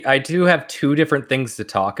I do have two different things to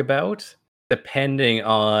talk about, depending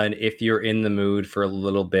on if you're in the mood for a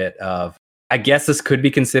little bit of, I guess this could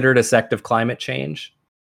be considered a sect of climate change,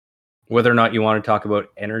 whether or not you want to talk about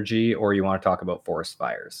energy or you want to talk about forest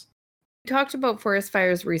fires. We talked about forest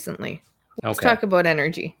fires recently. Let's Okay. talk about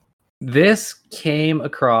energy. This came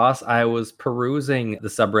across, I was perusing the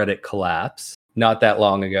subreddit Collapse not that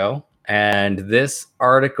long ago, and this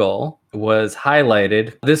article was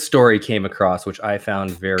highlighted. This story came across, which I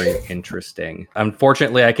found very interesting.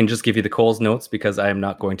 Unfortunately, I can just give you the Coles notes because I am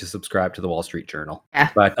not going to subscribe to the Wall Street Journal. Yeah.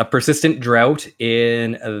 But a persistent drought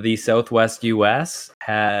in the Southwest US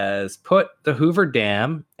has put the Hoover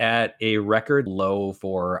Dam at a record low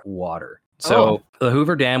for water. So the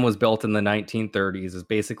Hoover Dam was built in the 1930s as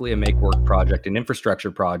basically a make-work project, an infrastructure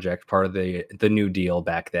project, part of the New Deal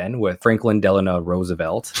back then, with Franklin Delano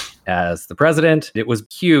Roosevelt as the president. It was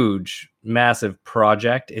huge, massive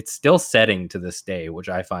project. It's still setting to this day, which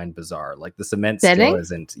I find bizarre. Like the cement still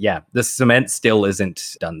isn't. Yeah, the cement still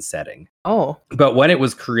isn't done setting. Oh. But when it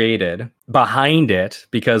was created, behind it,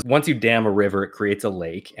 because once you dam a river, it creates a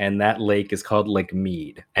lake, and that lake is called Lake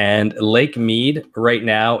Mead. And Lake Mead right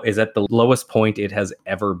now is at the lowest point it has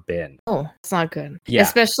ever been. Oh, it's not good. Yeah.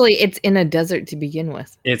 Especially it's in a desert to begin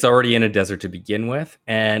with. It's already in a desert to begin with.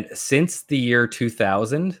 And since the year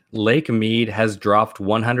 2000, Lake Mead has dropped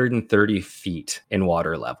 130 feet in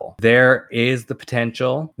water level. There is the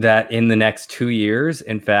potential that in the next 2 years,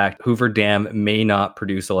 in fact, Hoover Dam may not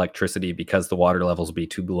produce electricity because the water levels will be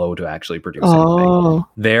too low to actually produce anything.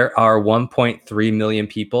 There are 1.3 million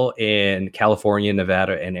people in California,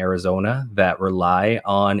 Nevada, and Arizona that rely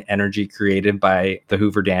on energy created by the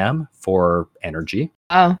Hoover Dam for energy.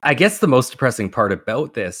 Oh. I guess the most depressing part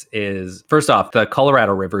about this is, first off, the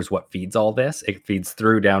Colorado River is what feeds all this. It feeds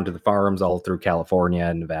through down to the farms all through California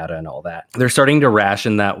and Nevada and all that. They're starting to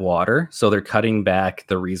ration that water, so they're cutting back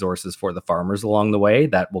the resources for the farmers along the way.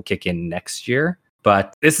 That will kick in next year.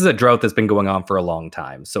 But this is a drought that's been going on for a long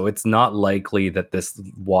time. So it's not likely that this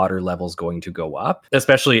water level is going to go up,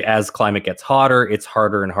 especially as climate gets hotter. It's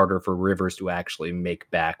harder and harder for rivers to actually make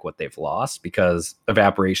back what they've lost because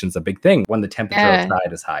evaporation is a big thing when the temperature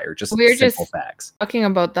outside is higher. Just simple facts. Talking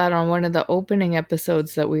about that on one of the opening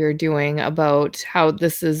episodes that we were doing about how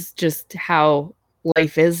this is just how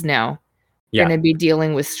life is now. Yeah. Going to be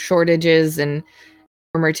dealing with shortages and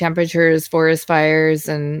warmer temperatures, forest fires,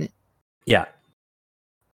 and yeah.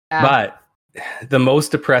 But the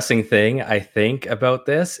most depressing thing I think about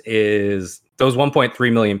this is those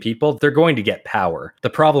 1.3 million people, they're going to get power.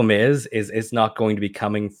 The problem is it's not going to be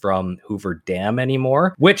coming from Hoover Dam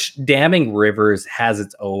anymore, which damming rivers has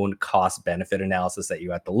its own cost benefit analysis that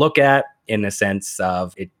you have to look at in the sense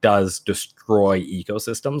of it does destroy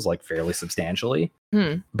ecosystems like fairly substantially.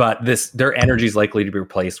 But their energy is likely to be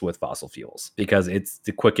replaced with fossil fuels because it's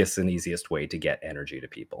the quickest and easiest way to get energy to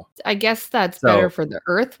people. I guess that's better for the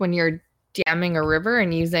earth when you're damming a river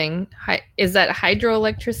and using, is that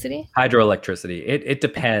hydroelectricity? Hydroelectricity. It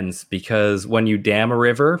depends because when you dam a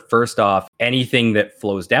river, first off, anything that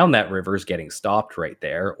flows down that river is getting stopped right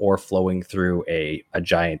there or flowing through a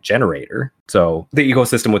giant generator. So the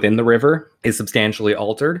ecosystem within the river is substantially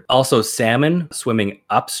altered. Also, salmon swimming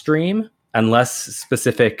upstream, unless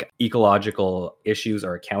specific ecological issues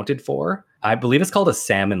are accounted for. I believe it's called a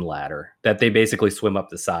salmon ladder that they basically swim up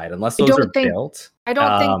the side, unless those are built. I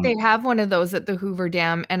don't think they have one of those at the Hoover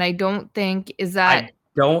Dam, and I don't think I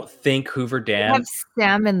don't think Hoover Dam have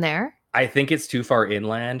salmon there. I think it's too far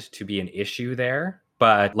inland to be an issue there.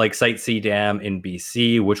 But like Site C Dam in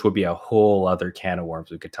BC, which would be a whole other can of worms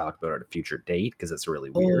we could talk about at a future date because it's really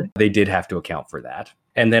weird. They did have to account for that.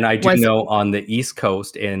 And then I do know on the East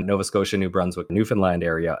Coast in Nova Scotia, New Brunswick, Newfoundland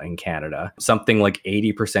area in Canada, something like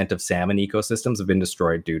 80% of salmon ecosystems have been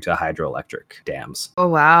destroyed due to hydroelectric dams. Oh,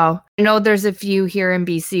 wow. I know there's a few here in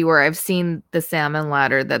BC where I've seen the salmon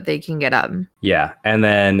ladder that they can get up. Yeah. And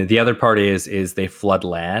then the other part is they flood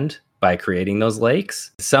land by creating those lakes.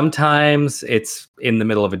 Sometimes it's in the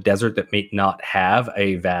middle of a desert that may not have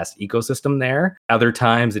a vast ecosystem there. Other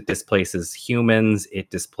times it displaces humans, it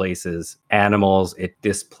displaces animals, it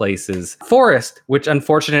displaces forest, which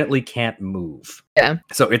unfortunately can't move. Yeah.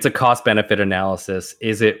 So it's a cost-benefit analysis.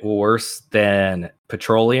 Is it worse than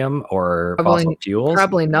petroleum or fossil fuels?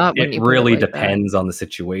 Probably not. It really depends on the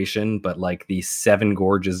situation, but like the Seven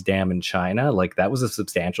Gorges Dam in China, like that was a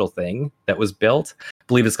substantial thing that was built. I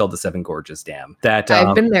believe it's called the Seven Gorges Dam. That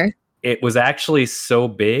I've been there. It was actually so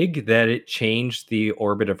big that it changed the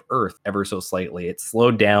orbit of Earth ever so slightly. It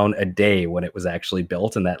slowed down a day when it was actually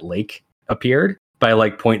built and that lake appeared by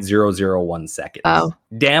like 0.001 seconds. Wow.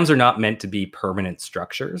 Dams are not meant to be permanent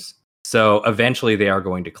structures. So eventually they are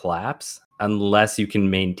going to collapse. unless you can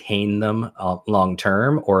maintain them long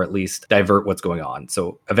term, or at least divert what's going on.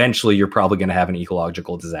 So eventually you're probably going to have an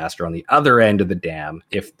ecological disaster on the other end of the dam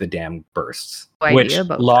if the dam bursts, which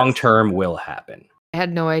long term will happen. I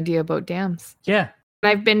had no idea about dams. Yeah.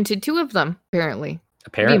 I've been to 2 of them, apparently.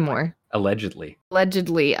 Maybe more. Allegedly,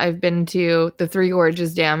 I've been to the Three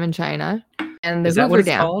Gorges Dam in China and the Is that Hoover what it's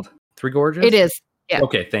Dam. called? Three Gorges? It is. Yeah.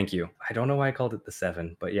 Okay, thank you. I don't know why I called it the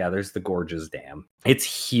 7, but yeah, there's the Gorges Dam. It's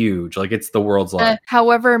huge. Like, it's the world's largest.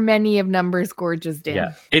 However many of numbers Gorges Dam.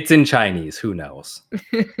 Yeah, it's in Chinese. Who knows?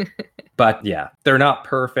 But yeah, they're not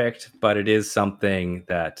perfect, but it is something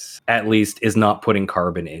that at least is not putting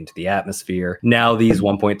carbon into the atmosphere. Now, these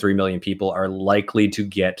 1.3 million people are likely to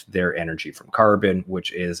get their energy from carbon,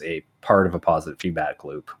 which is a part of a positive feedback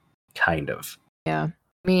loop, kind of. Yeah.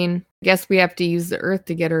 I mean, I guess we have to use the earth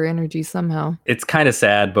to get our energy somehow. It's kind of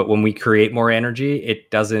sad, but when we create more energy,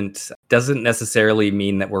 it doesn't necessarily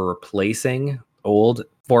mean that we're replacing old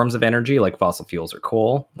forms of energy like fossil fuels or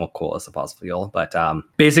coal. Well, coal is a fossil fuel, but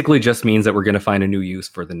basically just means that we're going to find a new use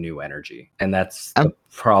for the new energy. And that's the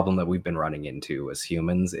problem that we've been running into as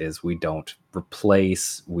humans, is we don't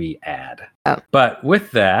replace, we add. But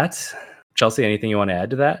with that, Chelsea, anything you want to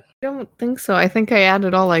add to that? I don't think so. I think I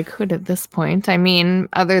added all I could at this point. I mean,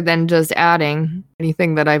 other than just adding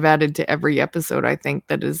anything that I've added to every episode, I think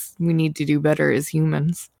that is we need to do better as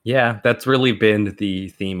humans. Yeah, that's really been the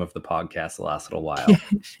theme of the podcast the last little while.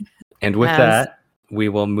 And with that, we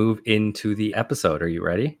will move into the episode. Are you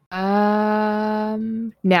ready? Now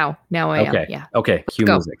I am. Yeah. Okay. Cue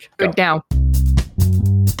music. Go. Now.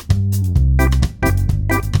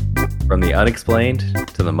 From the unexplained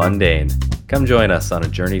to the mundane, come join us on a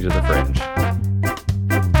journey to the fringe.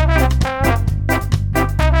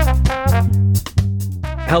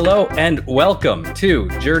 Hello and welcome to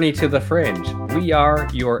Journey to the Fringe. We are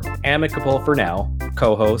your amicable, for now,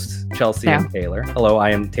 co-hosts, Chelsea and Taylor. Hello,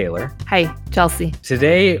 I am Taylor. Hi, Chelsea.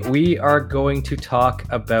 Today, we are going to talk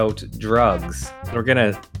about drugs. We're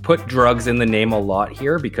going to put drugs in the name a lot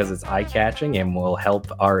here because it's eye-catching and will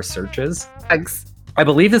help our searches. Drugs. I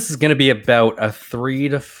believe this is going to be about a 3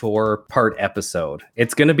 to 4 part episode.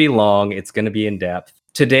 It's going to be long. It's going to be in depth.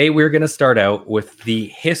 Today, we're going to start out with the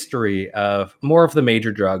history of more of the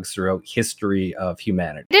major drugs throughout history of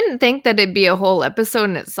humanity. I didn't think that it'd be a whole episode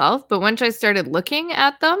in itself, but once I started looking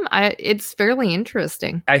at them, it's fairly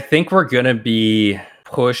interesting. I think we're going to be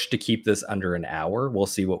pushed to keep this under an hour. We'll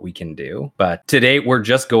see what we can do. But today we're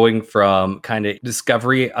just going from kind of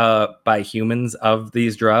discovery by humans of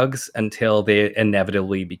these drugs until they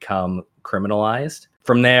inevitably become criminalized.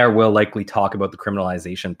 From there, we'll likely talk about the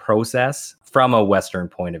criminalization process from a Western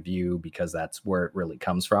point of view, because that's where it really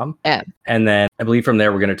comes from. Yeah. And then I believe from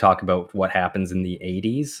there, we're going to talk about what happens in the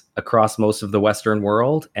 80s across most of the Western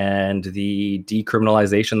world and the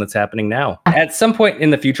decriminalization that's happening now. At some point in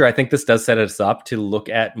the future, I think this does set us up to look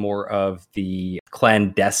at more of the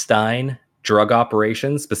clandestine drug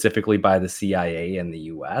operations, specifically by the CIA in the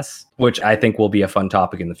US, which I think will be a fun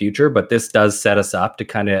topic in the future. But this does set us up to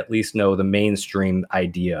kind of at least know the mainstream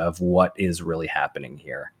idea of what is really happening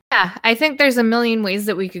here. Yeah, I think there's a million ways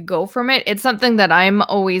that we could go from it. It's something that I'm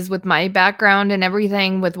always, with my background and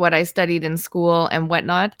everything, with what I studied in school and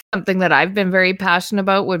whatnot, something that I've been very passionate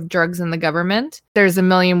about with drugs and the government. There's a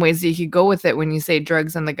million ways that you could go with it when you say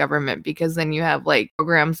drugs and the government, because then you have like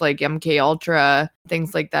programs like MK Ultra,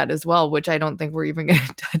 things like that as well, which I don't think we're even going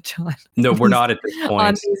to touch on. No, we're not at this point.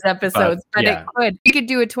 On these episodes, but yeah. It could. We could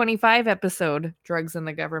do a 25 episode drugs and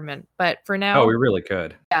the government, but for now. Oh, we really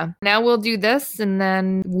could. Yeah. Now we'll do this, and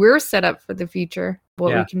then we're set up for the future,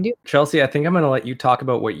 what we can do. Chelsea, I think I'm going to let you talk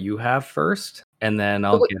about what you have first, and then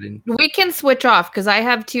I'll get in. We can switch off because I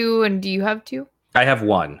have 2, and do you have 2? I have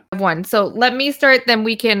 1. I have 1. So let me start, then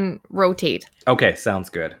we can rotate. Okay, sounds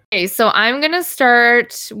good. Okay, so I'm going to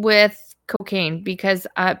start with cocaine because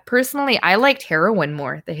personally, I liked heroin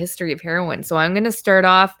more, the history of heroin. So I'm going to start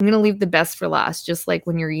off, I'm going to leave the best for last, just like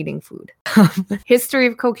when you're eating food. History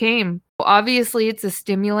of cocaine. Obviously, it's a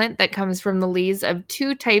stimulant that comes from the leaves of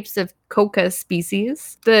 2 types of coca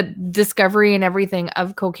species. The discovery and everything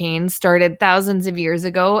of cocaine started thousands of years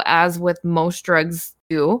ago, as with most drugs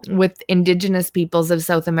do, with indigenous peoples of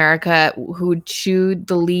South America who chewed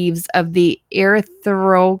the leaves of the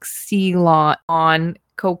Erythroxylon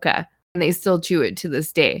coca. And they still chew it to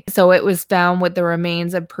this day. So it was found with the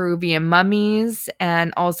remains of Peruvian mummies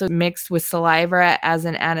and also mixed with saliva as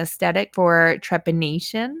an anesthetic for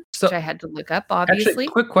trepanation, which I had to look up, obviously. Actually,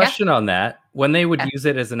 quick question on that. When they would Yeah. use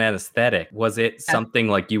it as an anesthetic, was it something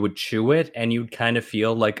like you would chew it and you'd kind of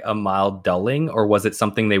feel like a mild dulling, or was it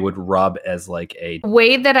something they would rub as like a... The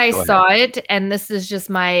way that I Go ahead. saw it, and this is just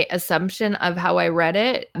my assumption of how I read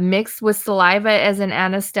it, mixed with saliva as an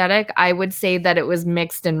anesthetic, I would say that it was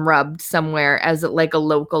mixed and rubbed somewhere as like a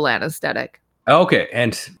local anesthetic. Okay,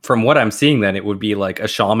 and from what I'm seeing, then it would be like a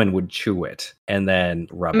shaman would chew it and then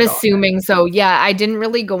rub I'm it on. assuming so. Yeah, I didn't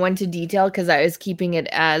really go into detail because I was keeping it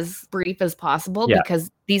as brief as possible Yeah.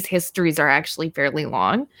 because these histories are actually fairly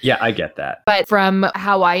long. Yeah, I get that. But from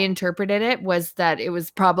how I interpreted it was that it was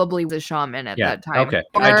probably the shaman at that time. Okay.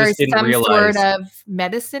 Or I just didn't some realize. sort of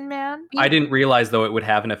medicine man. I didn't realize, though, it would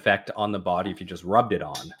have an effect on the body if you just rubbed it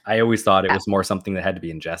on. I always thought it was more something that had to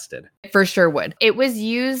be ingested. For sure would. It was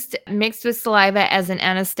used mixed with saliva as an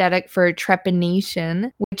anesthetic for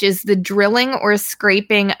trepanation, which is the drilling or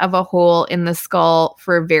scraping of a hole in the skull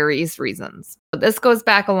for various reasons. This goes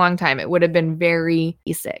back a long time. It would have been very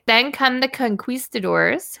basic. Then come the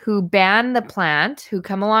conquistadors who ban the plant, who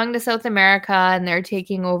come along to South America and they're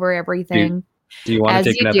taking over everything. Do you want As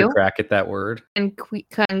to take you another do. crack at that word?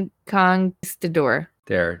 Conquistador.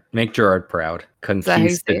 There. Make Gerard proud. that how you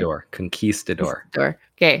say it? Conquistador. Conquistador.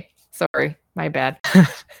 Okay. Sorry. My bad.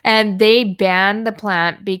 And they ban the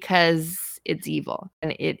plant because it's evil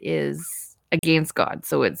and it is against God.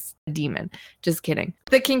 So it's a demon. Just kidding.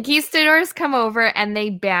 The conquistadors come over and they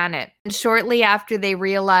ban it. And shortly after, they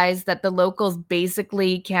realize that the locals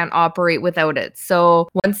basically can't operate without it. So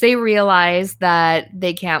once they realized that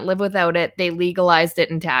they can't live without it, they legalized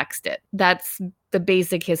it and taxed it. That's the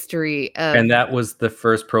basic history of... And that was the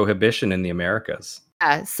first prohibition in the Americas.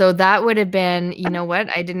 Yeah, so that would have been, you know what?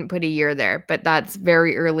 I didn't put a year there, but that's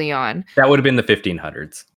very early on. That would have been the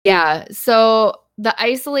 1500s. Yeah, so the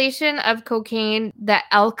isolation of cocaine, the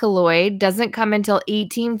alkaloid, doesn't come until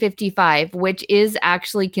 1855, which is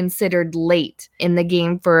actually considered late in the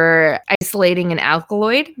game for isolating an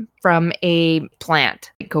alkaloid from a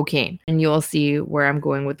plant, like cocaine. And you'll see where I'm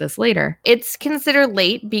going with this later. It's considered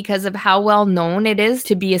late because of how well known it is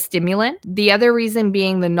to be a stimulant. The other reason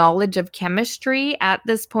being the knowledge of chemistry at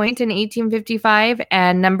this point in 1855.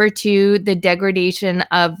 And number two, the degradation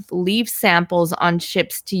of leaf samples on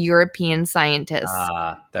ships to European scientists.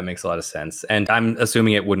 That makes a lot of sense. And I'm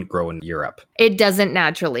assuming it wouldn't grow in Europe. It doesn't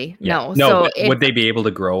naturally. Yeah. No. No, So would they be able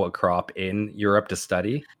to grow a crop in Europe to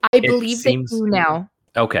study? I believe seems- they do now.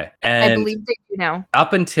 Okay. I And believe they do now.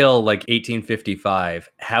 up until like 1855,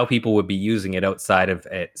 how people would be using it outside of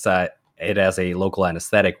it as a local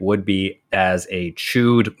anesthetic would be as a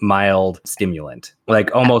chewed mild stimulant,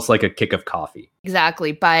 like almost like a kick of coffee.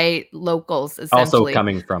 Exactly. By locals, Also essentially.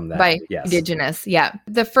 coming from that. By yes. indigenous. Yeah.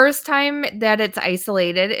 The first time that it's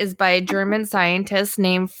isolated is by a German scientist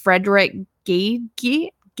named Frederick Gadke.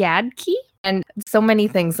 And so many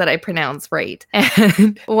things that I pronounce right.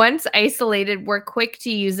 And once isolated, we're quick to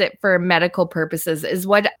use it for medical purposes, is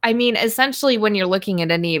what I mean. Essentially, when you're looking at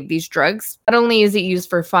any of these drugs, not only is it used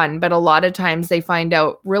for fun, but a lot of times they find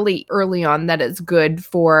out really early on that it's good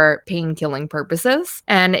for pain killing purposes,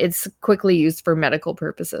 and it's quickly used for medical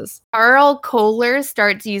purposes. Karl Kohler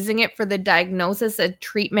starts using it for the diagnosis and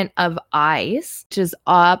treatment of eyes, which is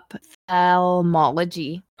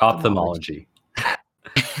ophthalmology. Ophthalmology.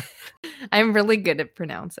 I'm really good at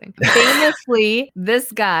pronouncing. Famously,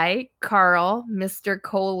 this guy, Karl, Mr.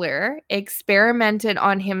 Kohler, experimented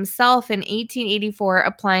on himself in 1884,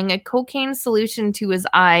 applying a cocaine solution to his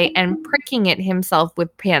eye and pricking it himself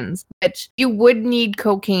with pins, which you would need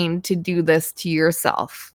cocaine to do this to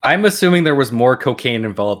yourself. I'm assuming there was more cocaine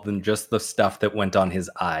involved than just the stuff that went on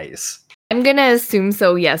his eyes. I'm going to assume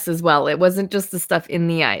so, yes, as well. It wasn't just the stuff in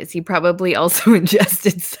the eyes. He probably also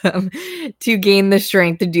ingested some to gain the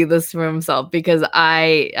strength to do this for himself, because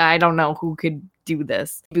I don't know who could do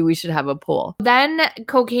this. Maybe we should have a poll. Then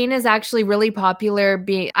cocaine is actually really popular.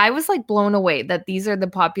 I was like blown away that these are the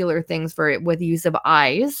popular things for it with use of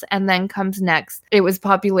eyes. And then comes next, it was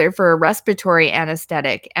popular for a respiratory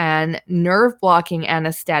anesthetic and nerve blocking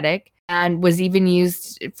anesthetic, and was even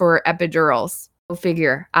used for epidurals.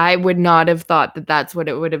 Figure. I would not have thought that that's what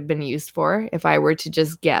it would have been used for if I were to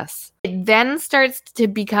just guess. It then starts to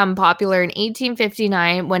become popular in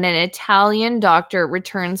 1859 when an Italian doctor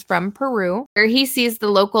returns from Peru, where he sees the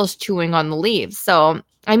locals chewing on the leaves. So,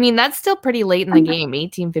 I mean, that's still pretty late in the game,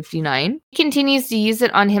 1859. He continues to use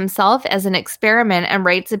it on himself as an experiment and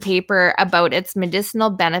writes a paper about its medicinal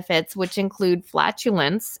benefits, which include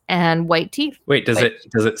flatulence and white teeth. Wait, does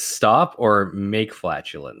it stop or make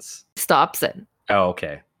flatulence? Stops it. Oh,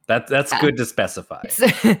 okay. That's good to specify.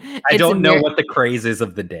 I I don't know what the craze is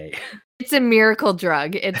of the day. It's a miracle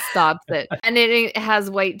drug. It stops it. And it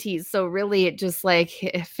has white teeth. So really it just like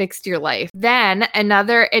it fixed your life. Then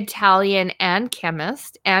another Italian and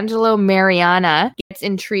chemist, Angelo Mariana, gets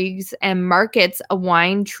intrigues and markets a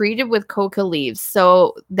wine treated with coca leaves.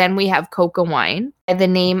 So then we have coca wine by the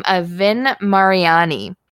name of Vin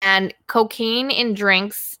Mariani. And cocaine in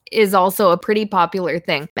drinks is also a pretty popular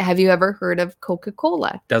thing. Have you ever heard of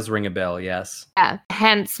Coca-Cola? Does ring a bell, yes. Yeah.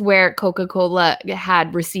 Hence where Coca-Cola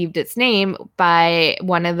had received its name by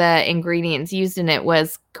one of the ingredients used in it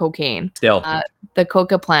was cocaine. Still. The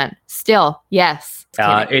coca plant. Still, yes.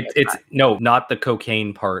 It's no, not the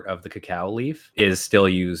cocaine part of the cacao leaf is still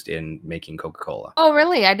used in making Coca-Cola. Oh,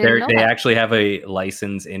 really? I didn't know They that. actually have a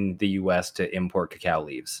license in the US to import cacao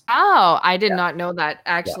leaves. Oh, I did not know that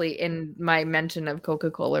actually in my mention of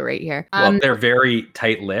Coca-Cola right here. Well, they're very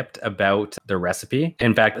tight-lipped about the recipe.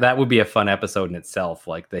 In fact, that would be a fun episode in itself,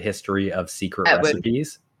 like the history of secret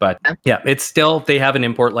recipes. But yeah, it's still, they have an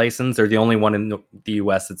import license. They're the only one in the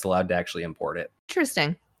US that's allowed to actually import it.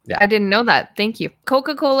 Interesting. Yeah. I didn't know that. Thank you.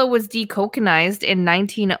 Coca-Cola was decocanized in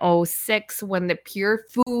 1906 when the Pure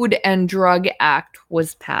Food and Drug Act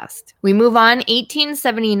was passed. We move on.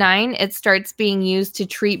 1879, it starts being used to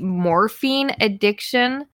treat morphine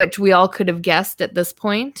addiction, which we all could have guessed at this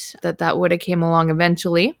point that would have came along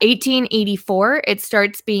eventually. 1884, it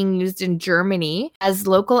starts being used in Germany as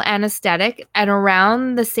local anesthetic. And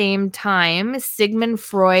around the same time, Sigmund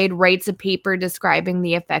Freud writes a paper describing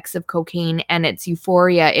the effects of cocaine and its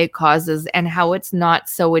euphoria it causes and how it's not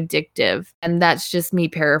so addictive. And that's just me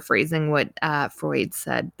paraphrasing what Freud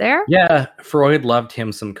said there. Yeah, Freud loved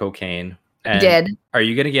him some cocaine. And did. Are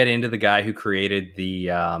you going to get into the guy who created the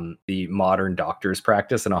modern doctor's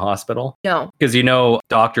practice in a hospital? No. Because you know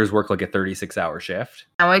doctors work like a 36-hour shift.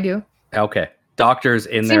 Now I do. Okay. Doctors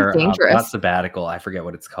in their not sabbatical, I forget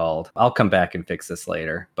what it's called. I'll come back and fix this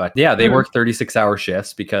later. But yeah, they work 36-hour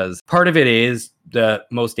shifts because part of it is the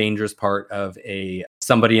most dangerous part of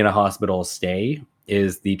somebody in a hospital stay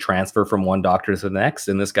is the transfer from one doctor to the next.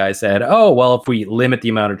 And this guy said, oh, well, if we limit the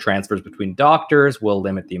amount of transfers between doctors, we'll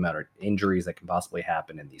limit the amount of injuries that can possibly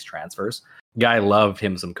happen in these transfers. Guy loved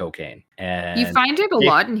him some cocaine. And you find it a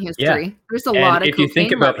lot in history. Yeah. There's a lot of if you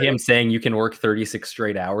think about him saying you can work 36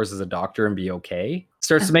 straight hours as a doctor and be okay,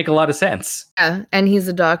 starts to make a lot of sense. Yeah, and he's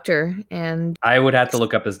a doctor. And I would have to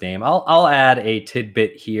look up his name. I'll add a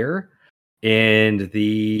tidbit here in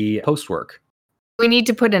the post work. We need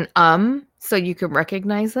to put an so you can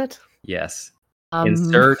recognize it. Yes.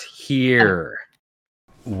 Insert here.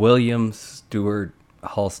 William Stewart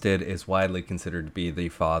Halsted is widely considered to be the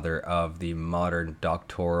father of the modern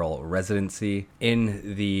doctoral residency.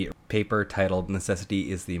 In the paper titled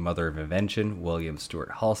Necessity is the Mother of Invention, William Stewart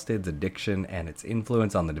Halsted's addiction and its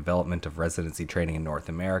influence on the development of residency training in North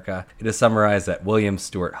America. It is summarized that William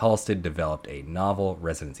Stewart Halsted developed a novel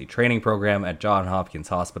residency training program at Johns Hopkins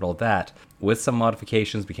Hospital that, with some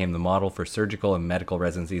modifications, became the model for surgical and medical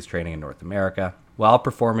residencies training in North America. While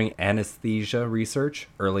performing anesthesia research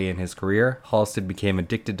early in his career, Halsted became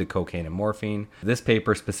addicted to cocaine and morphine. This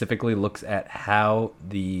paper specifically looks at how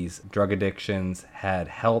these drug addictions had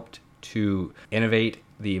helped to innovate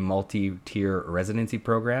the multi-tier residency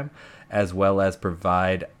program, as well as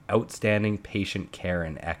provide outstanding patient care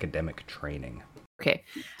and academic training. Okay.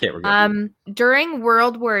 We're good. During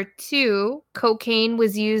World War II, cocaine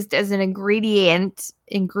was used as an ingredient.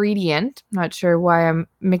 Not sure why I'm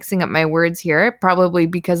mixing up my words here. Probably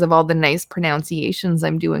because of all the nice pronunciations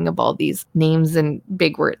I'm doing of all these names and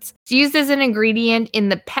big words. It's used as an ingredient in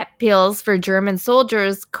the pep pills for German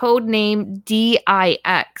soldiers, codename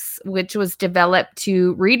DIX, which was developed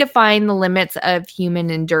to redefine the limits of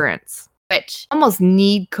human endurance. Which almost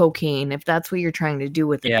need cocaine if that's what you're trying to do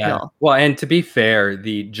with the pill. Well, and to be fair,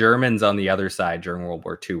 the Germans on the other side during World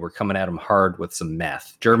War II were coming at them hard with some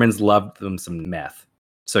meth. Germans loved them some meth.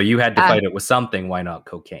 So you had to fight it with something. Why not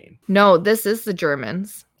cocaine? No, this is the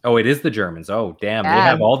Germans. Oh, it is the Germans. Oh, damn. Yeah. They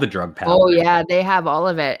have all the drug power. Oh, yeah. They have all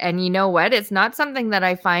of it. And you know what? It's not something that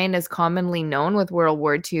I find is commonly known with World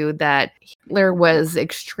War II that Hitler was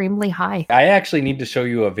extremely high. I actually need to show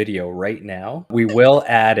you a video right now. We will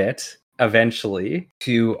add it eventually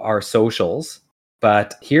to our socials,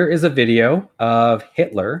 but here is a video of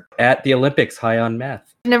Hitler at the Olympics high on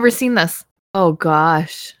meth. I've never seen this. Oh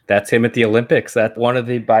gosh. That's him at the Olympics. That's one of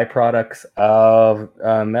the byproducts of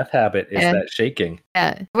meth habit is that shaking.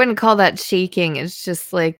 Yeah, I wouldn't call that shaking. It's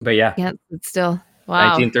just like, but yeah, it's still,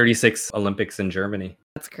 wow. 1936 Olympics in Germany.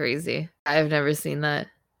 That's crazy. I've never seen that.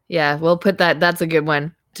 Yeah, we'll put that. That's a good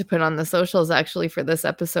one to put on the socials actually for this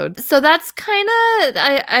episode. So that's kind of,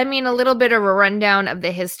 I mean, a little bit of a rundown of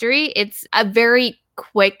the history. It's a very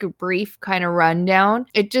quick, brief kind of rundown,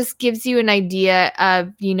 it just gives you an idea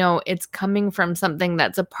of, it's coming from something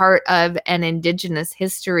that's a part of an indigenous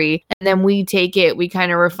history. And then we take it, we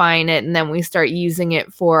kind of refine it, and then we start using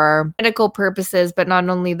it for medical purposes. But not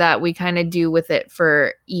only that, we kind of do with it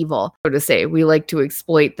for evil, so to say. We like to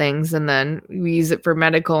exploit things, and then we use it for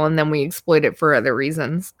medical, and then we exploit it for other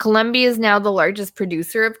reasons. Colombia is now the largest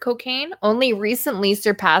producer of cocaine, only recently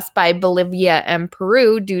surpassed by Bolivia and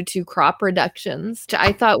Peru due to crop reductions, which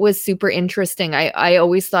I thought was super interesting. I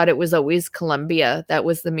always thought it was always Colombia that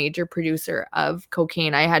was the major producer of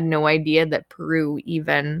cocaine. I had no idea that Peru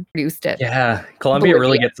even produced it. Yeah, Colombia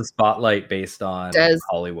really gets the spotlight based on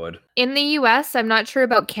Hollywood. In the US, I'm not sure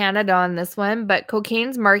about Canada on this one, but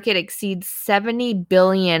cocaine's market exceeds 70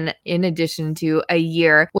 billion in addition to a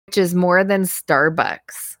year, which is more than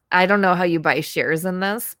Starbucks. I don't know how you buy shares in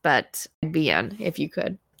this, but I'd be in if you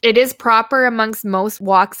could. It is proper amongst most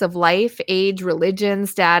walks of life, age, religion,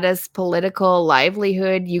 status, political,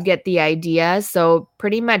 livelihood. You get the idea. So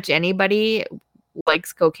pretty much anybody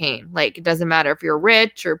likes cocaine. Like, it doesn't matter if you're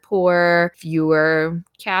rich or poor, if you are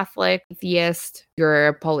Catholic, atheist, you're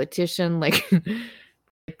a politician, like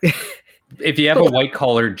if you have a white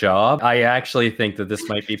collar job, I actually think that this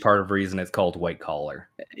might be part of the reason it's called white collar.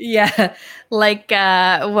 Yeah. Like,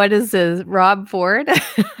 what is this? Rob Ford?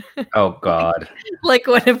 Oh, God. Like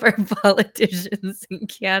one of our politicians in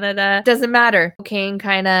Canada. Doesn't matter. Cocaine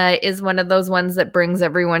kind of is one of those ones that brings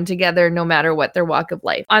everyone together no matter what their walk of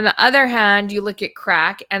life. On the other hand, you look at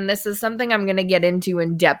crack, and this is something I'm going to get into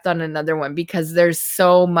in depth on another one because there's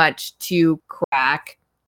so much to crack.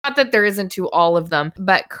 Not that there isn't to all of them,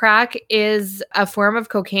 but crack is a form of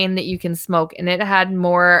cocaine that you can smoke, and it had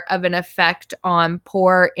more of an effect on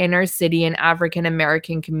poor inner city and African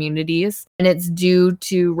American communities. And it's due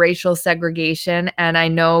to racial segregation. And I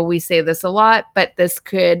know we say this a lot, but this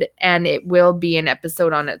could and it will be an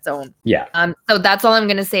episode on its own. Yeah. So that's all I'm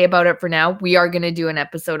going to say about it for now. We are going to do an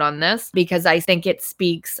episode on this because I think it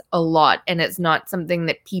speaks a lot, and it's not something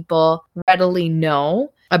that people readily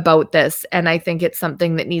know about this. And I think it's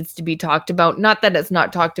something that needs to be talked about. Not that it's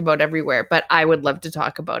not talked about everywhere, but I would love to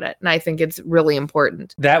talk about it. And I think it's really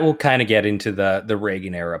important. That will kind of get into the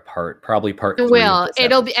Reagan era part, probably part 3. Well,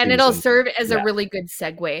 it'll serve as a really good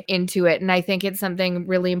segue into it. And I think it's something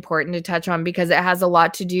really important to touch on because it has a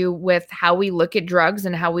lot to do with how we look at drugs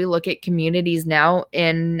and how we look at communities now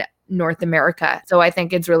in North America. So I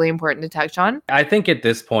think it's really important to touch on. I think at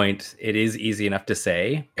this point, it is easy enough to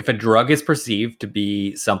say if a drug is perceived to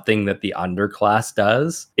be something that the underclass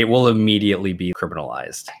does, it will immediately be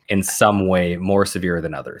criminalized in some way more severe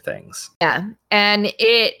than other things. Yeah. And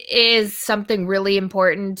it is something really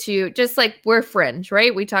important to, just like we're fringe,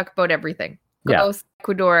 right? We talk about everything. Ghosts,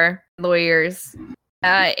 Ecuador, lawyers.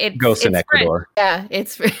 Ghosts in Ecuador. Yeah,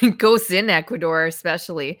 it's ghosts in Ecuador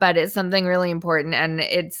especially, but it's something really important, and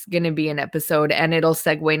it's going to be an episode, and it'll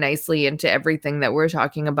segue nicely into everything that we're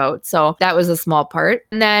talking about. So that was a small part.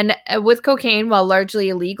 And then with cocaine, while largely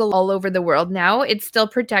illegal all over the world now, it's still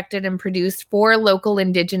protected and produced for local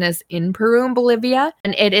indigenous in Peru and Bolivia,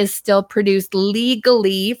 and it is still produced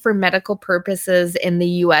legally for medical purposes in the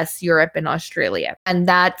US, Europe, and Australia. And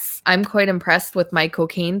I'm quite impressed with my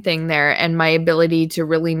cocaine thing there and my ability to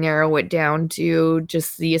really narrow it down to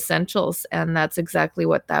just the essentials. And that's exactly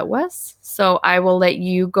what that was. So I will let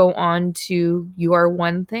you go on to your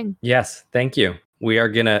one thing. Yes, thank you. We are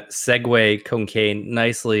going to segue cocaine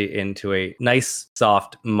nicely into a nice,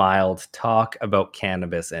 soft, mild talk about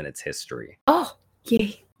cannabis and its history. Oh,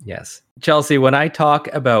 yay. Yes. Chelsea, when I talk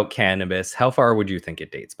about cannabis, how far would you think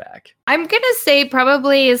it dates back? I'm going to say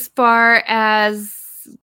probably as far as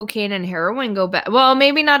cocaine and heroin go back. Well,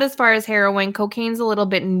 maybe not as far as heroin. Cocaine's a little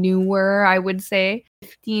bit newer, I would say.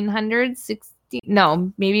 1500s, 16.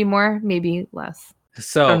 No, maybe more, maybe less.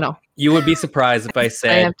 So I don't know. You would be surprised if I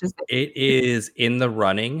said it is in the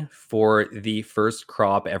running for the first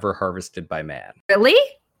crop ever harvested by man. Really?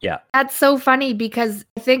 Yeah. That's so funny because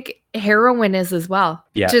I think heroin is as well,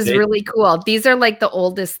 which is really cool. These are like the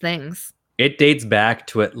oldest things. It dates back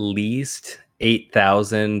to at least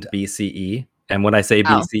 8000 BCE. And when I say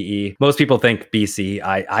BCE, most people think BC.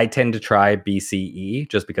 I tend to try BCE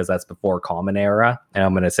just because that's before Common Era. And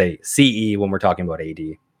I'm going to say CE when we're talking about AD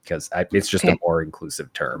because it's just a more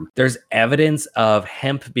inclusive term. There's evidence of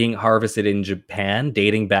hemp being harvested in Japan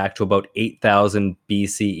dating back to about 8000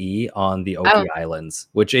 BCE on the Oki Islands,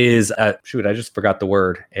 which is, I just forgot the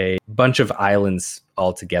word, a bunch of islands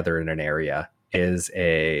all together in an area. Is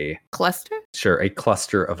a cluster? Sure, a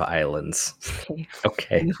cluster of islands.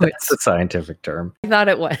 Okay. No, That's a scientific term. I thought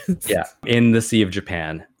it was. Yeah, in the Sea of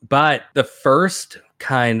Japan. But the first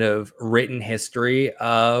kind of written history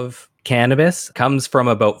of Cannabis comes from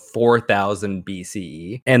about 4000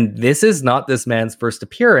 BCE. And this is not this man's first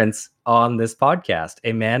appearance on this podcast.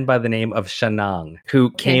 A man by the name of Shanang,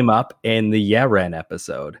 who came up in the Yeren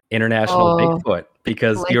episode, International Bigfoot.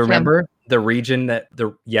 Because do you remember the region that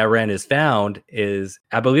the Yeren is found is,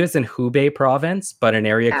 I believe it's in Hubei province, but an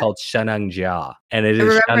area called Shenangjia. And it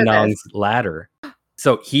is Shanang's ladder.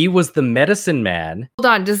 So he was the medicine man. Hold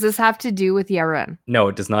on, does this have to do with Yeren? No,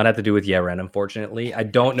 it does not have to do with Yeren, unfortunately. I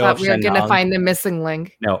don't know if we were going to find the missing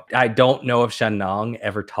link. No, I don't know if Shanang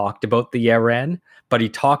ever talked about the Yeren, but he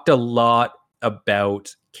talked a lot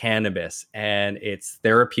about cannabis and its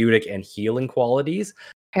therapeutic and healing qualities,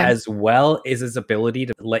 as well as his ability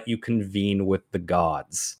to let you convene with the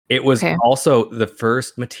gods. It was also the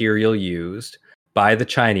first material used by the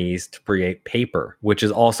Chinese to create paper, which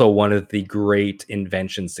is also one of the great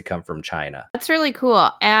inventions to come from China. That's really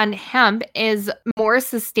cool. And hemp is more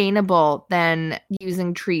sustainable than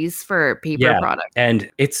using trees for paper products.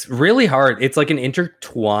 And it's really hard. It's like an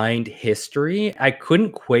intertwined history. I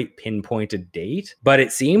couldn't quite pinpoint a date, but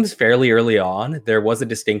it seems fairly early on there was a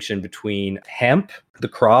distinction between hemp, the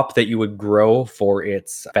crop that you would grow for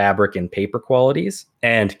its fabric and paper qualities,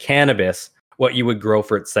 and cannabis, what you would grow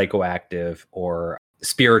for its psychoactive or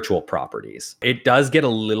spiritual properties. It does get a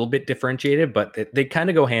little bit differentiated, but they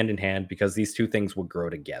kind of go hand in hand because these two things would grow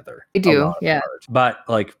together. They do, yeah. But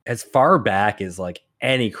like as far back as like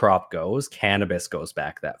any crop goes, cannabis goes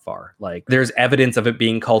back that far. Like there's evidence of it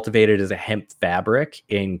being cultivated as a hemp fabric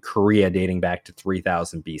in Korea dating back to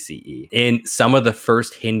 3000 BCE. In some of the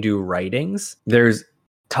first Hindu writings, there's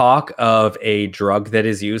talk of a drug that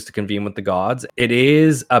is used to convene with the gods. It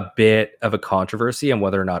is a bit of a controversy on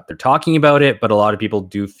whether or not they're talking about it, but a lot of people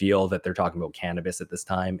do feel that they're talking about cannabis at this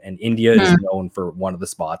time. And India is known for one of the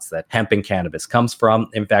spots that hemp and cannabis comes from.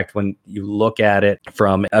 In fact, when you look at it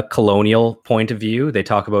from a colonial point of view, they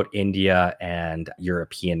talk about India and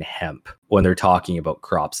European hemp when they're talking about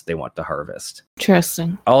crops that they want to harvest.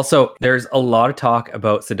 Interesting. Also, there's a lot of talk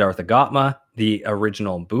about Siddhartha Gautama, the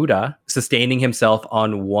original Buddha, sustaining himself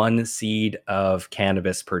on one seed of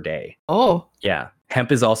cannabis per day. Oh. Yeah.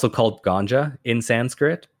 Hemp is also called ganja in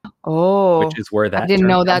Sanskrit. Oh. Which is where that I didn't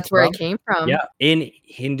know that's where it came from. Yeah. In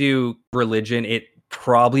Hindu religion, it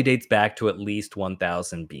probably dates back to at least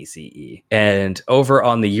 1000 BCE. And over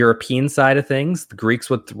on the European side of things, the Greeks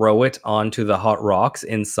would throw it onto the hot rocks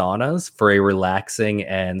in saunas for a relaxing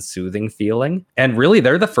and soothing feeling. And really,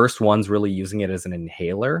 they're the first ones really using it as an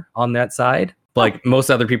inhaler on that side. Like most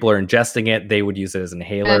other people are ingesting it, they would use it as an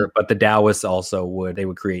inhaler, but the Taoists also would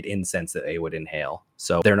create incense that they would inhale.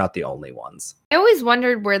 So they're not the only ones. I always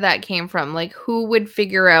wondered where that came from. Like who would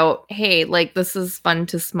figure out, hey, like this is fun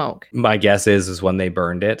to smoke? My guess is when they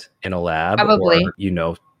burned it in a lab. Probably.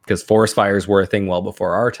 Or, because forest fires were a thing well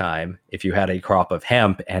before our time. If you had a crop of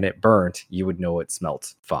hemp and it burnt, you would know it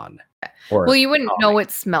smelt fun. Well, you wouldn't know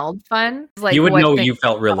it smelled fun. Like you would know you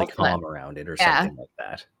felt really calm around it or something like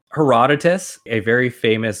that. Herodotus, a very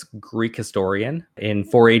famous Greek historian in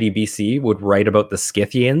 480 BC, would write about the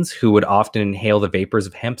Scythians who would often inhale the vapors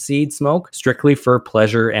of hemp seed smoke strictly for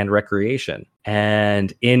pleasure and recreation.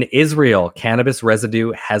 And in Israel, cannabis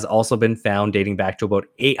residue has also been found dating back to about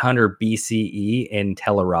 800 BCE in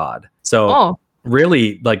Tel Arad. So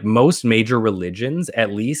really, like most major religions,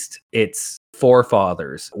 at least its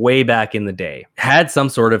forefathers way back in the day had some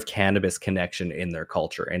sort of cannabis connection in their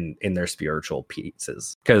culture and in their spiritual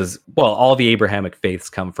pieces. Because, well, all the Abrahamic faiths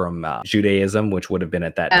come from Judaism, which would have been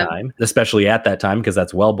at that time, especially at that time, because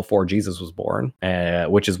that's well before Jesus was born,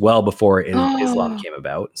 which is well before Islam came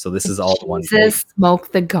about. So this is all the one. Jesus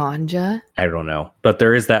smoked the ganja? I don't know. But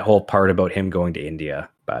there is that whole part about him going to India,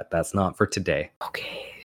 but that's not for today. Okay.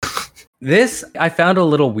 This I found a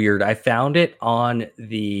little weird. I found it on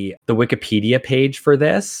the Wikipedia page for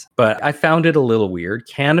this, but I found it a little weird.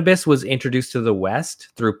 Cannabis was introduced to the West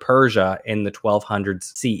through Persia in the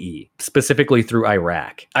 1200s CE, specifically through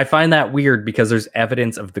Iraq. I find that weird because there's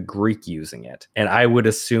evidence of the Greek using it, and I would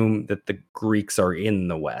assume that the Greeks are in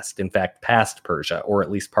the West, in fact, past Persia, or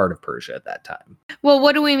at least part of Persia at that time. Well,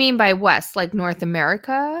 what do we mean by West? Like North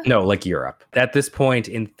America? No, like Europe. At this point,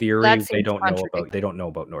 in theory, they don't know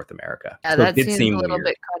about North America. Yeah, so that seems a little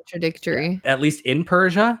bit contradictory. Yeah. At least in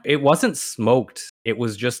Persia, it wasn't smoked. It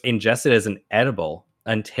was just ingested as an edible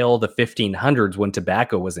until the 1500s when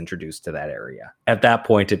tobacco was introduced to that area. At that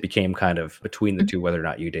point, it became kind of between the two whether or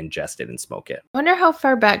not you'd ingest it and smoke it. I wonder how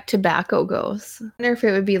far back tobacco goes. I wonder if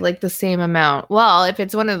it would be like the same amount. Well, if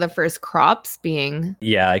it's one of the first crops being...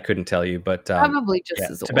 Yeah, I couldn't tell you, but... probably just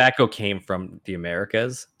as old. Tobacco came from the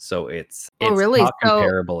Americas, so it's really? Not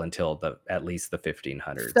comparable until at least the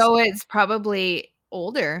 1500s. So it's probably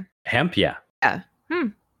older. Hemp, yeah. Yeah.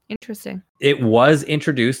 Interesting. It was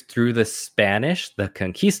introduced through the Spanish, the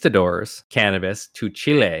conquistadors, cannabis to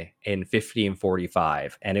Chile in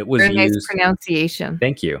 1545, and it was Very nice used. pronunciation.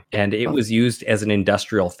 Thank you. And it was used as an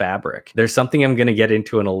industrial fabric. There's something I'm going to get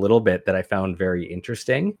into in a little bit that I found very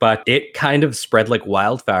interesting, but it kind of spread like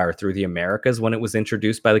wildfire through the Americas when it was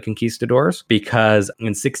introduced by the conquistadors, because in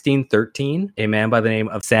 1613, a man by the name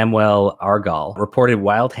of Samuel Argall reported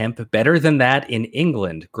wild hemp better than that in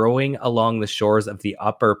England, growing along the shores of the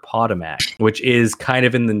upper Potomac, which is kind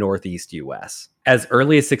of in the northeast US. As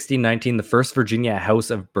early as 1619, the first Virginia House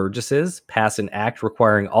of Burgesses passed an act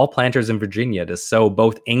requiring all planters in Virginia to sow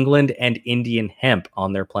both England and Indian hemp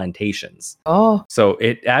on their plantations. Oh, So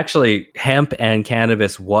it actually, hemp and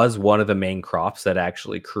cannabis was one of the main crops that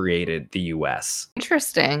actually created the US.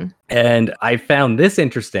 interesting. And I found this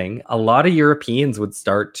interesting. A lot of Europeans would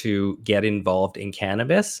start to get involved in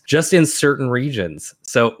cannabis just in certain regions.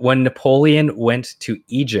 So when Napoleon went to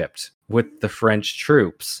Egypt with the French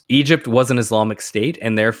troops, Egypt was an Islamic state,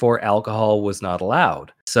 and therefore alcohol was not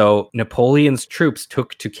allowed. So Napoleon's troops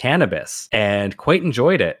took to cannabis and quite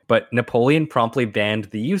enjoyed it, but Napoleon promptly banned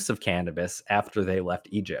the use of cannabis after they left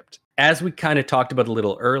Egypt. As we kind of talked about a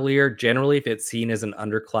little earlier, generally if it's seen as an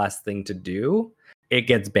underclass thing to do, it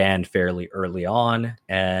gets banned fairly early on.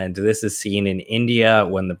 And this is seen in India.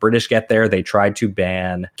 When the British get there, they tried to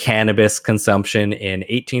ban cannabis consumption in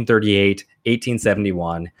 1838,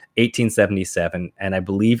 1871, 1877, and I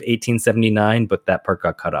believe 1879, but that part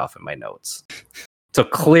got cut off in my notes. So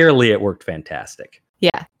clearly it worked fantastic.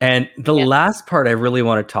 Yeah. And the last part I really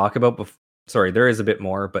want to talk about, sorry, there is a bit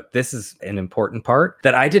more, but this is an important part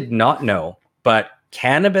that I did not know, but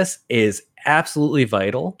cannabis is absolutely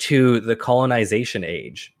vital to the colonization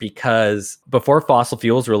age, because before fossil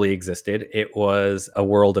fuels really existed, it was a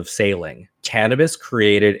world of sailing. Cannabis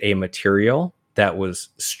created a material that was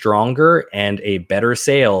stronger and a better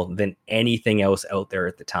sail than anything else out there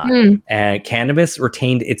at the time. And cannabis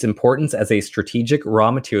retained its importance as a strategic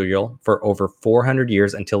raw material for over 400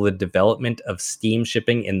 years until the development of steam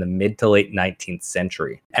shipping in the mid to late 19th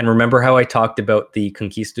century. And remember how I talked about the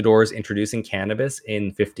conquistadors introducing cannabis in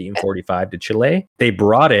 1545 to Chile? They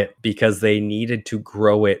brought it because they needed to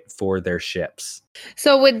grow it for their ships.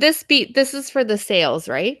 So would this is for the sales,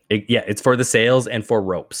 right? It's for the sails and for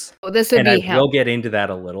ropes. Oh, this would And be I hemp. will get into that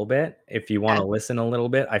a little bit if you want to listen a little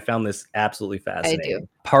bit. I found this absolutely fascinating. I do.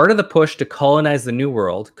 Part of the push to colonize the New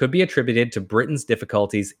World could be attributed to Britain's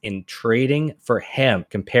difficulties in trading for hemp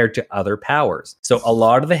compared to other powers. So a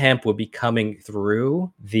lot of the hemp would be coming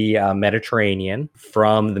through the Mediterranean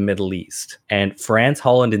from the Middle East. And France,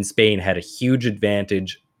 Holland, and Spain had a huge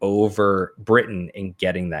advantage over Britain in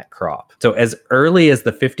getting that crop. So as early as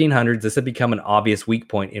the 1500s, this had become an obvious weak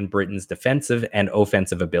point in Britain's defensive and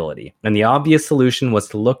offensive ability. And the obvious solution was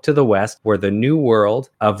to look to the West, where the New World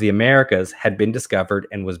of the Americas had been discovered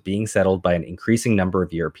and was being settled by an increasing number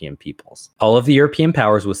of European peoples. All of the European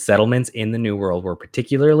powers with settlements in the New World were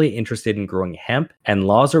particularly interested in growing hemp, and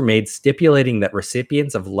laws were made stipulating that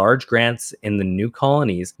recipients of large grants in the new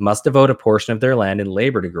colonies must devote a portion of their land and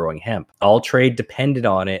labor to growing hemp. All trade depended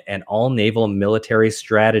on it, and all naval and military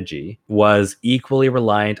strategy was equally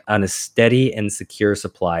reliant on a steady and secure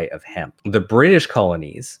supply of hemp. The British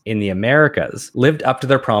colonies in the Americas lived up to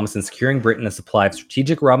their promise in securing Britain a supply of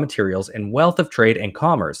strategic raw materials and wealth of trade and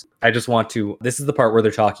commerce. This is the part where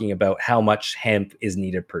they're talking about how much hemp is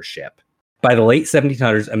needed per ship. By the late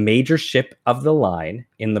 1700s, a major ship of the line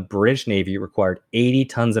in the British Navy required 80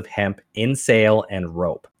 tons of hemp in sail and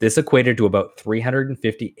rope. This equated to about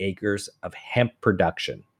 350 acres of hemp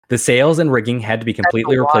production. The sails and rigging had to be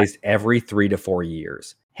completely replaced every 3 to 4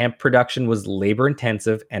 years. Hemp production was labor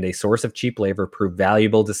intensive, and a source of cheap labor proved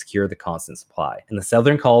valuable to secure the constant supply. In the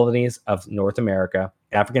southern colonies of North America,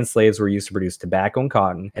 African slaves were used to produce tobacco and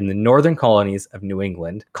cotton. In the northern colonies of New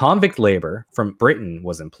England, convict labor from Britain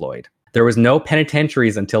was employed. There was no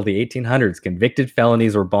penitentiaries until the 1800s. Convicted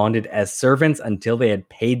felonies were bonded as servants until they had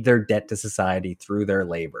paid their debt to society through their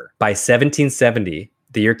labor. By 1770,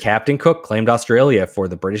 the year Captain Cook claimed Australia for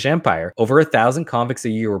the British Empire, over 1,000 convicts a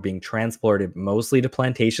year were being transported mostly to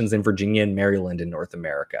plantations in Virginia and Maryland in North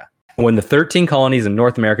America. When the 13 colonies in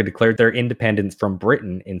North America declared their independence from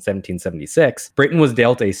Britain in 1776, Britain was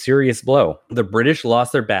dealt a serious blow. The British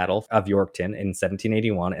lost their battle of Yorktown in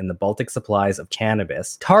 1781, and the Baltic supplies of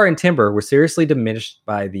cannabis, tar, and timber were seriously diminished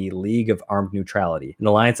by the League of Armed Neutrality, an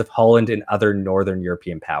alliance of Holland and other northern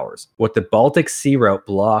European powers. What the Baltic Sea route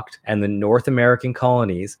blocked and the North American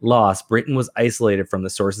colonies lost, Britain was isolated from the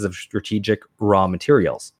sources of strategic raw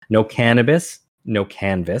materials. No cannabis, no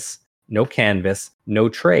canvas, no canvas, no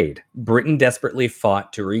trade. Britain desperately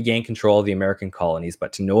fought to regain control of the American colonies,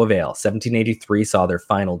 but to no avail. 1783 saw their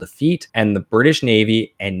final defeat, and the British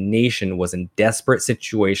Navy and nation was in desperate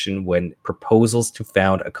situation when proposals to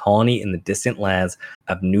found a colony in the distant lands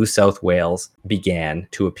of New South Wales began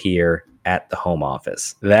to appear at the Home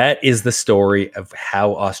Office. That is the story of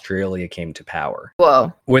how Australia came to power.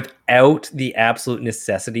 Whoa. Without the absolute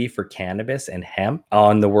necessity for cannabis and hemp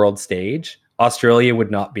on the world stage, Australia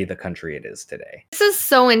would not be the country it is today. This is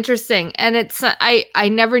so interesting. And it's, I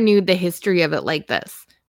never knew the history of it like this,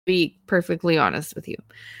 to be perfectly honest with you.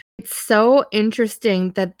 It's so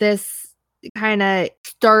interesting that this kind of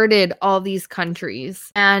started all these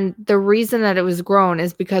countries. And the reason that it was grown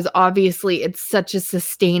is because obviously it's such a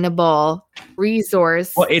sustainable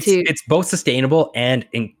resource. Well, it's both sustainable and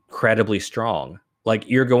incredibly strong. Like,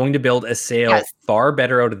 you're going to build a sail far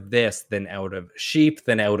better out of this than out of sheep,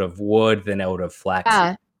 than out of wood, than out of flax.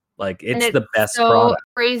 Yeah. Like, it's the best so product.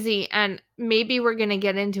 Crazy. And maybe we're going to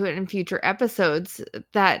get into it in future episodes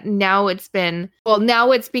that now it's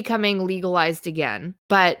becoming legalized again.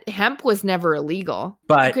 But hemp was never illegal.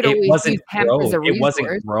 But it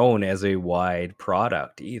wasn't grown as a wide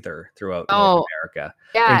product either throughout North America.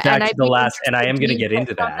 Yeah. In fact, I am going to get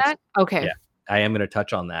into that. Okay. Yeah, I am going to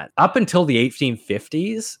touch on that. Up until the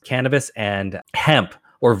 1850s, cannabis and hemp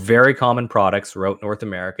were very common products throughout North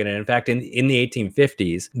America. And in fact, in the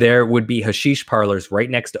 1850s, there would be hashish parlors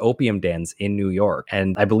right next to opium dens in New York.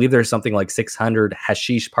 And I believe there's something like 600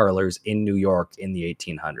 hashish parlors in New York in the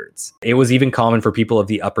 1800s. It was even common for people of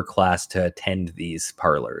the upper class to attend these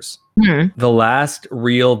parlors. The last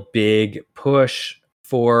real big push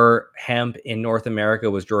for hemp in North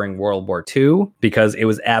America was during World War II, because it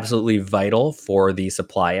was absolutely vital for the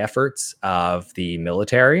supply efforts of the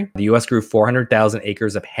military. The U.S. grew 400,000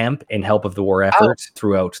 acres of hemp in help of the war effort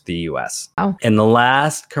throughout the U.S. And the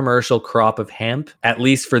last commercial crop of hemp, at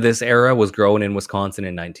least for this era, was grown in Wisconsin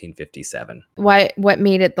in 1957. What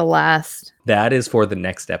made it the last? That is for the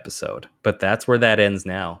next episode, but that's where that ends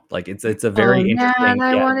now. Like, it's a very interesting.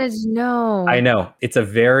 I wanted to know. I know, it's a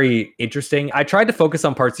very interesting. I tried to focus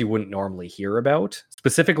on parts you wouldn't normally hear about,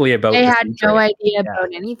 specifically about. I had no idea about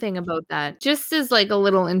anything about that. Just as like a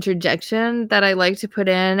little interjection that I like to put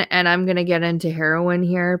in, and I'm gonna get into heroin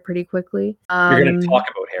here pretty quickly. You're gonna talk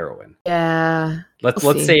about heroin. Yeah. Let's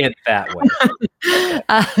say it that way.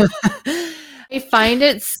 I find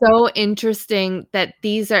it so interesting that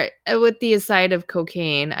these are, with the aside of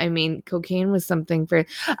cocaine. I mean, cocaine was something for,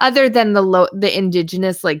 other than the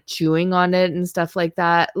indigenous like chewing on it and stuff like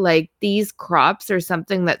that. Like, these crops are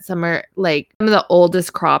something that some are like some of the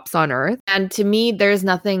oldest crops on earth. And to me, there's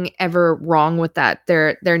nothing ever wrong with that.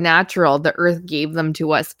 They're natural. The earth gave them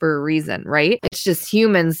to us for a reason, right? It's just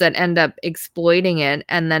humans that end up exploiting it,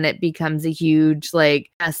 and then it becomes a huge like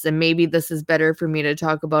mess. And maybe this is better for me to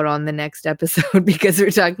talk about on the next episode, because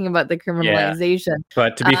we're talking about the criminalization. Yeah.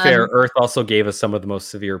 But to be fair, Earth also gave us some of the most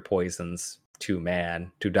severe poisons to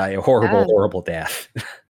man to die a horrible death.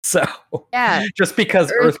 So just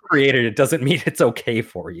because Earth created it doesn't mean it's okay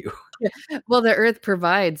for you. Well, the earth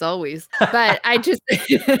provides always, but I just think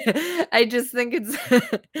it's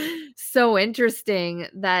so interesting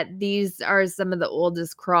that these are some of the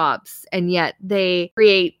oldest crops, and yet they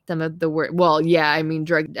create some of the worst. Well, yeah, I mean,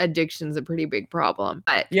 drug addiction is a pretty big problem.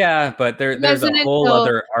 But there's a whole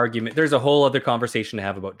other argument. There's a whole other conversation to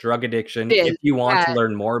have about drug addiction. If you want to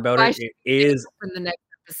learn more about it is for the next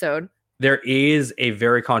episode. There is a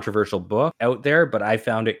very controversial book out there, but I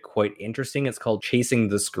found it quite interesting. It's called Chasing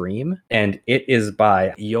the Scream, and it is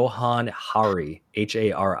by Johann Hari,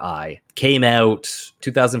 Hari. Came out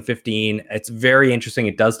 2015. It's very interesting.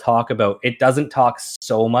 It doesn't talk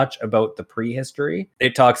so much about the prehistory.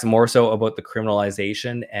 It talks more so about the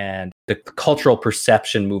criminalization and the cultural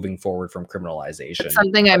perception moving forward from criminalization. That's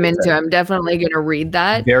something I'm into. I'm definitely going to read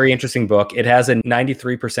that. Very interesting book. It has a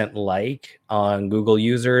 93% like on Google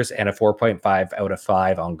users and a 4.5 out of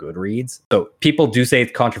 5 on Goodreads. So people do say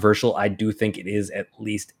it's controversial. I do think it is at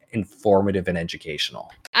least informative and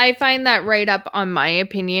educational. I find that right up on my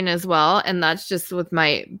opinion as well, and that's just with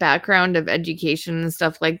my background of education and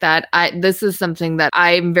stuff like that. This is something that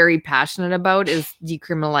I'm very passionate about, is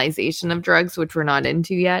decriminalization of drugs, which we're not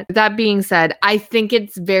into yet. That being said, I think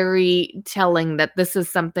it's very telling that this is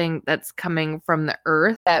something that's coming from the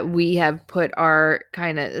earth, that we have put our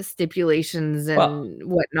kind of stipulations and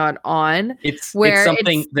whatnot on. It's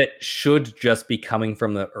something that should just be coming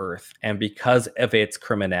from the earth, and because of its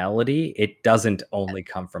criminality, functionality, it doesn't only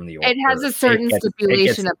come from the It has a earth. certain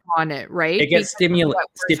stipulation upon it, right? It gets Because of what we're taught.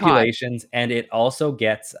 stipulations, and it also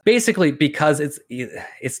gets basically because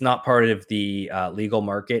it's not part of the legal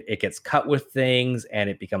market. It gets cut with things, and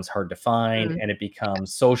it becomes hard to find, and it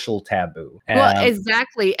becomes social taboo. Well,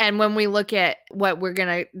 exactly. And when we look at what we're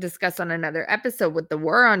going to discuss on another episode with the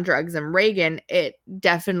war on drugs and Reagan, it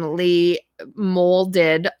definitely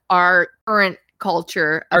molded our current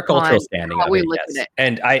culture, our cultural standing how of we it, look yes. at it.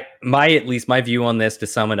 And at least my view on this, to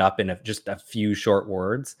sum it up in just a few short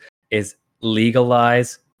words, is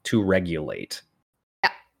legalize to regulate. Yeah.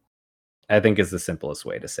 I think is the simplest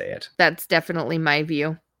way to say it. That's definitely my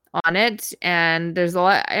view on it. And there's a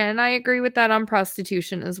lot, and I agree with that on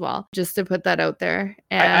prostitution as well, just to put that out there.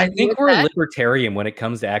 And I think we're libertarian when it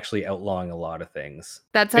comes to actually outlawing a lot of things.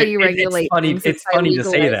 That's how you regulate. It's funny to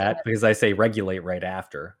say that because I say regulate right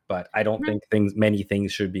after, but I don't think many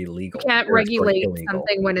things should be legal. You can't regulate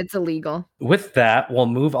something when it's illegal. With that, we'll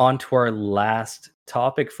move on to our last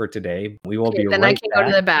topic for today. We will be then right I can back.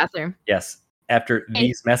 go to the bathroom. Yes, after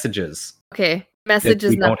these messages. Okay. Message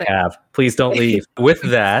is nothing. Please don't leave. With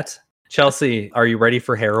that, Chelsea, are you ready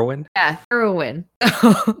for heroin? Yeah, heroin.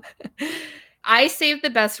 I saved the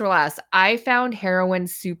best for last. I found heroin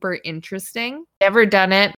super interesting. Never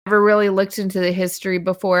done it. Never really looked into the history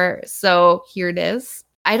before. So here it is.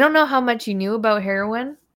 I don't know how much you knew about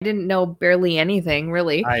heroin. I didn't know barely anything,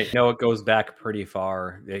 really. I know it goes back pretty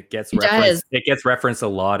far. It gets referenced a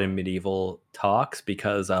lot in medieval talks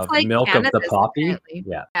because of like milk of the poppy. Apparently.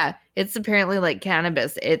 Yeah, it's apparently like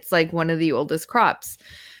cannabis. It's like one of the oldest crops.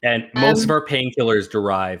 And most of our painkillers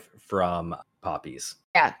derive from poppies.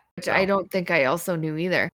 Yeah, which I don't think I also knew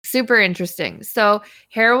either. Super interesting. So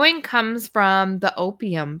heroin comes from the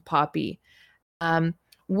opium poppy,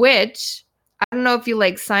 which... I don't know if you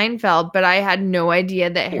like Seinfeld, but I had no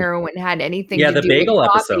idea that heroin had anything to do with bagel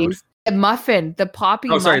poppies. episode. The muffin, the poppy.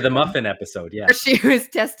 Oh, sorry, the muffin episode. Yeah, she was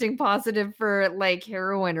testing positive for like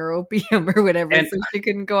heroin or opium or whatever, so she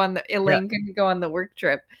couldn't go on Elaine couldn't go on the work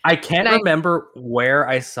trip. I can't remember where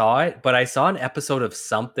I saw it, but I saw an episode of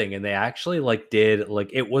something, and they actually did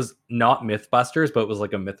it was not MythBusters, but it was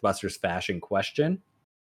like a MythBusters fashion question,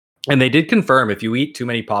 and they did confirm if you eat too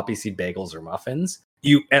many poppy seed bagels or muffins,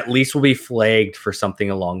 you at least will be flagged for something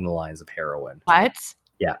along the lines of heroin. What?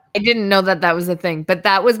 Yeah. I didn't know that was a thing, but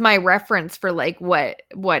that was my reference for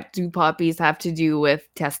what do poppies have to do with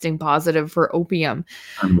testing positive for opium?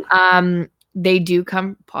 They do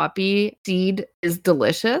come. Poppy seed is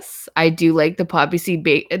delicious. I do like the poppy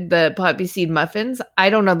seed muffins. I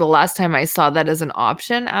don't know the last time I saw that as an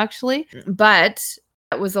option actually, but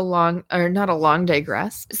that was not a long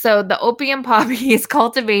digress. So the opium poppy is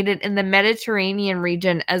cultivated in the Mediterranean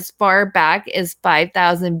region as far back as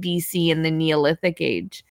 5000 BC in the Neolithic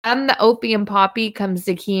age. From the opium poppy comes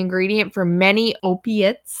the key ingredient for many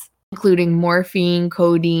opiates, including morphine,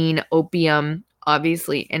 codeine, opium,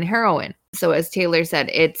 obviously, and heroin. So as Taylor said,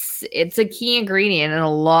 it's a key ingredient in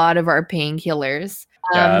a lot of our painkillers.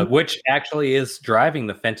 Which actually is driving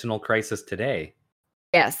the fentanyl crisis today.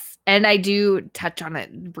 Yes, and I do touch on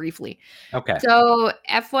it briefly. Okay. So,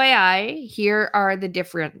 FYI, here are the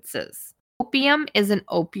differences. Opium is an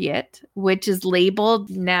opiate, which is labeled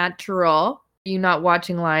natural. You're not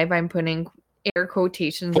watching live. I'm putting air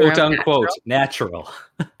quotations quote unquote natural.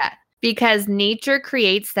 Because nature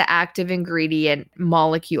creates the active ingredient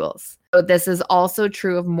molecules. So this is also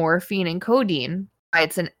true of morphine and codeine.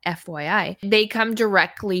 It's an FYI. They come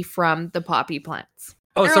directly from the poppy plants.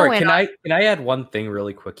 Oh, sorry. Can I add one thing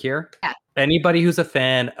really quick here? Yeah. Anybody who's a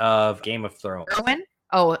fan of Game of Thrones. Heroin?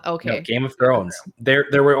 Oh, okay. No, Game of Thrones. There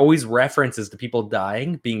were always references to people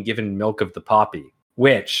dying being given milk of the poppy,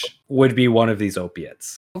 which would be one of these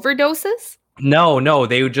opiates. Overdoses? No,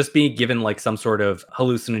 they would just be given some sort of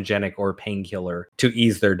hallucinogenic or painkiller to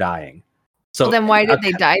ease their dying. So then why did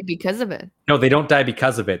they die because of it? No, they don't die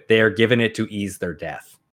because of it. They are given it to ease their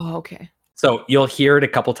death. Oh, okay. So you'll hear it a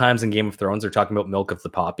couple times in Game of Thrones. They're talking about milk of the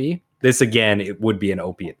poppy. This, again, it would be an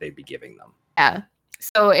opiate they'd be giving them. Yeah.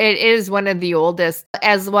 So it is one of the oldest,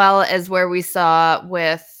 as well as where we saw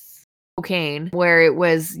with cocaine, where it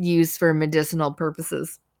was used for medicinal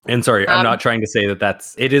purposes. And sorry, I'm not trying to say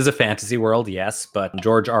it is a fantasy world, yes, but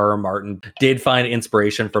George R.R. Martin did find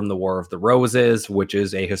inspiration from the War of the Roses, which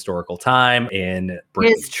is a historical time in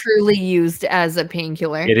Britain. It is truly used as a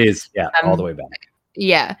painkiller. It is, yeah, all the way back.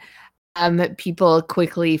 Yeah. People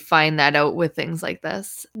quickly find that out with things like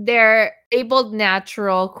this. They're labeled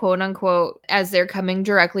natural, quote unquote, as they're coming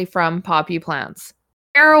directly from poppy plants.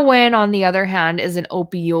 Heroin, on the other hand, is an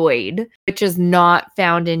opioid, which is not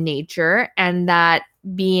found in nature, and that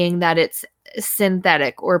being that it's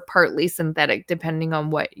synthetic or partly synthetic, depending on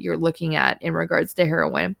what you're looking at in regards to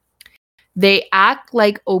heroin. They act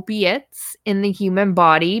like opiates in the human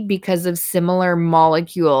body because of similar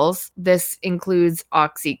molecules. This includes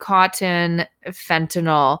Oxycontin,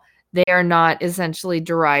 fentanyl. They are not essentially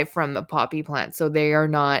derived from the poppy plant, so they are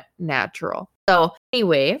not natural. So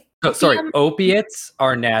anyway. Sorry, opiates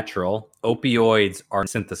are natural. Opioids are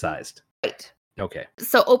synthesized. Right. Okay.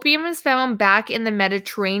 So opium is found back in the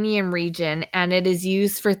Mediterranean region, and it is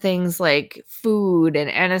used for things like food and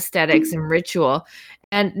anesthetics and ritual.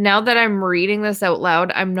 And now that I'm reading this out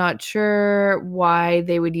loud, I'm not sure why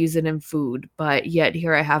they would use it in food, but yet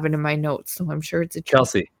here I have it in my notes, so I'm sure it's a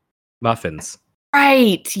Chelsea, muffins.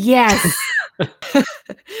 Right, yes.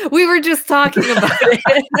 We were just talking about it.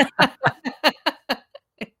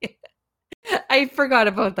 I forgot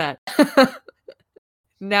about that.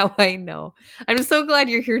 Now I know. I'm so glad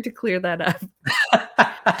you're here to clear that up.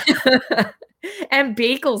 And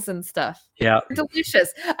bagels and stuff. Yeah. They're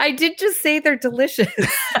delicious. I did just say they're delicious.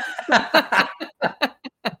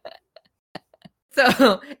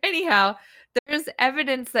 So anyhow, there's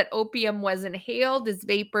evidence that opium was inhaled as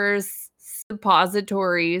vapors,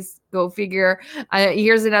 suppositories. Go figure.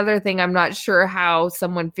 Here's another thing. I'm not sure how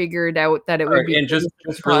someone figured out that it would be. And just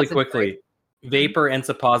really quickly, vapor and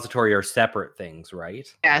suppository are separate things, right?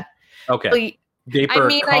 Yeah. Okay. Well, Vapor,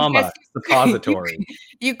 suppository.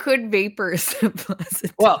 You could vapor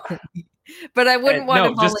suppository. Well, but I wouldn't want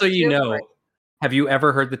to. No, just so you know, have you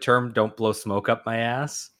ever heard the term "don't blow smoke up my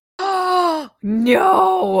ass"? Oh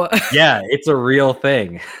no! Yeah, it's a real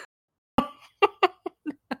thing.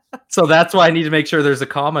 So that's why I need to make sure there's a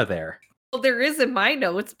comma there. Well, there is in my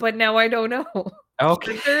notes, but now I don't know.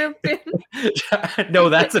 Okay. There have been... No,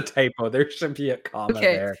 that's a typo. There should be a comma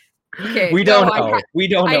there. Okay. We don't know. We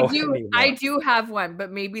don't know. I do have one, but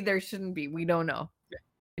maybe there shouldn't be. We don't know.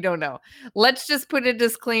 We don't know. Let's just put a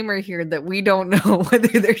disclaimer here that we don't know whether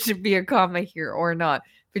there should be a comma here or not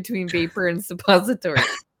between vapor and suppository.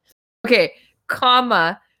 Okay,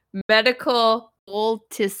 comma, medical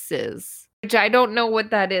poultices, which I don't know what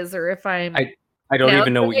that is, or if I don't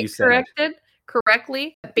even know what you said.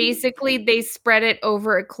 Correctly. Basically, they spread it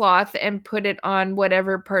over a cloth and put it on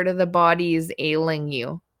whatever part of the body is ailing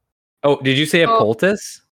you. Oh, did you say a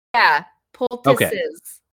poultice? Yeah,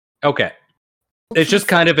 poultices. Okay. It's just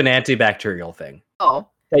kind of an antibacterial thing. Oh.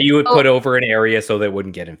 That you would put over an area so that it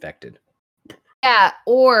wouldn't get infected. Yeah,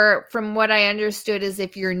 or from what I understood is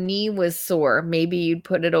if your knee was sore, maybe you'd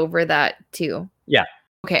put it over that too. Yeah.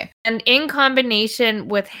 Okay. And in combination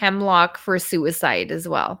with hemlock for suicide as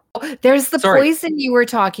well. There's the poison you were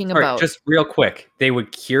talking about. Just real quick. They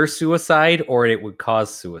would cure suicide or it would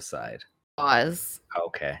cause suicide? Cause.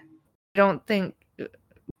 Okay. I don't think...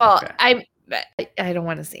 Well, okay. I don't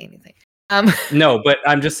want to say anything. No, but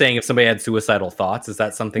I'm just saying if somebody had suicidal thoughts, is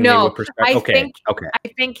that something they would prescribe? Okay. I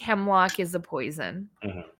think hemlock is a poison.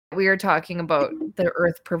 Mm-hmm. We are talking about the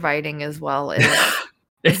earth providing as well. It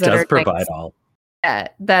does provide all.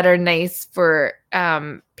 That are nice for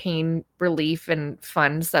pain relief and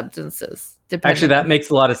fun substances. Actually, that makes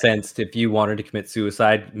a lot of sense. If you wanted to commit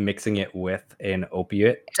suicide, mixing it with an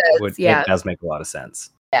opiate it does make a lot of sense.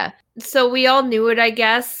 Yeah. So we all knew it, I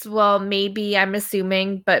guess. Well, maybe I'm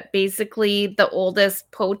assuming, but basically the oldest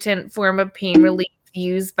potent form of pain relief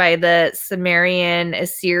used by the Sumerian,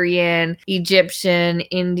 Assyrian, Egyptian,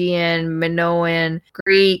 Indian, Minoan,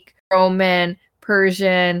 Greek, Roman,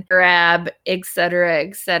 Persian, Arab,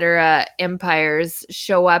 etc., empires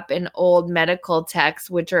show up in old medical texts,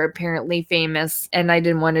 which are apparently famous. And I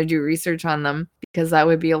didn't want to do research on them because that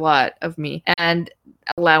would be a lot of me. And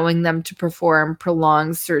allowing them to perform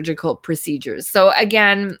prolonged surgical procedures. So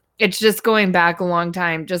again, it's just going back a long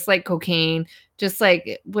time, just like cocaine,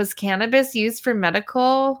 was cannabis used for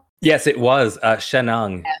medical? Yes, it was.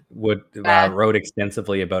 Shenang wrote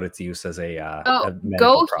extensively about its use as a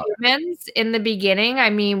medical product. Humans in the beginning.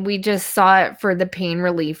 I mean, we just saw it for the pain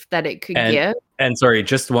relief that it could give. And sorry,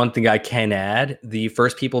 just one thing I can add. The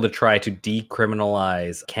first people to try to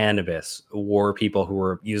decriminalize cannabis were people who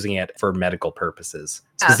were using it for medical purposes,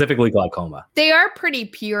 specifically glaucoma. They are pretty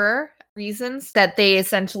pure reasons that they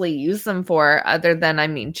essentially use them for, other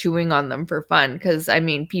than, chewing on them for fun. Because,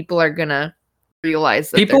 people are going to realize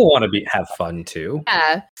that people want to have fun too.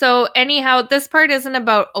 Yeah. So anyhow, this part isn't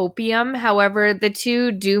about opium. However, the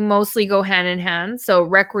two do mostly go hand in hand. So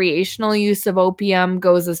recreational use of opium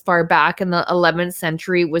goes as far back in the 11th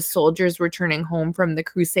century with soldiers returning home from the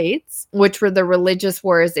Crusades, which were the religious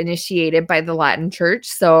wars initiated by the Latin Church.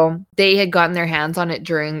 So they had gotten their hands on it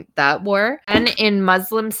during that war. And in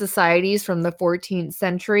Muslim societies from the 14th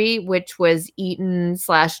century, which was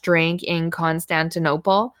eaten/drank in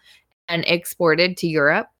Constantinople. and exported to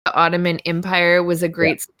Europe. The Ottoman Empire was a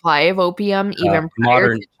great supply of opium, even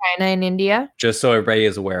prior to China and India. Just so everybody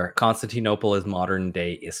is aware, Constantinople is modern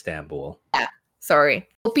day Istanbul. Yeah, sorry.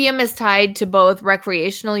 Opium is tied to both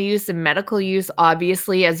recreational use and medical use,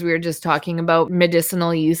 obviously, as we were just talking about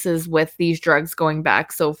medicinal uses with these drugs going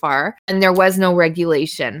back so far. And there was no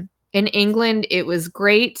regulation. In England, it was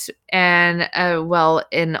great. And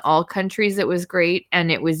in all countries, it was great.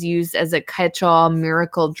 And it was used as a catch-all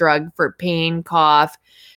miracle drug for pain, cough,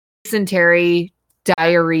 dysentery,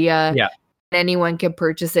 diarrhea. Yeah. Anyone could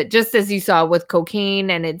purchase it, just as you saw with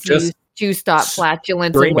cocaine, and it's used to stop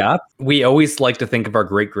flatulence. Straight up, we always like to think of our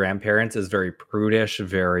great-grandparents as very prudish,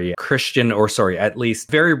 very Christian, at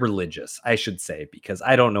least very religious, I should say, because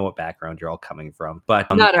I don't know what background you're all coming from.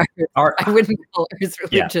 But not I wouldn't call ours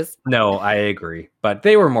religious. Yeah, no, I agree. But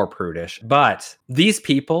they were more prudish. But these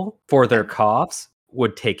people, for their coughs,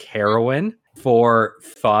 would take heroin. For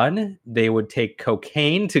fun, they would take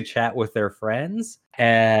cocaine to chat with their friends.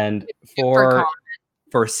 And for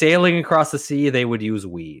sailing across the sea, they would use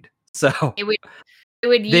weed. So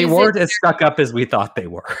they weren't as stuck up as we thought they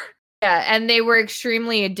were. Yeah, and they were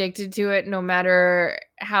extremely addicted to it, no matter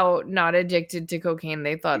how not addicted to cocaine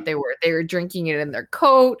they thought they were. They were drinking it in their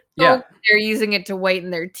coat. Yeah. They're using it to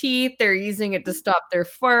whiten their teeth. They're using it to stop their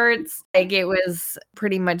farts. Like, it was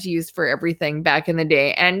pretty much used for everything back in the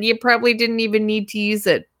day. And you probably didn't even need to use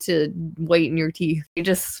it to whiten your teeth. You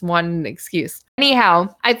just wanted an excuse.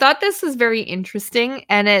 Anyhow, I thought this was very interesting.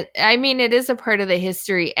 And it is a part of the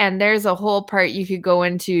history. And there's a whole part you could go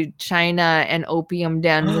into China and opium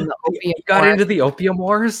dens and the opium You got into the opium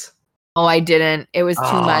wars? Oh, I didn't. It was too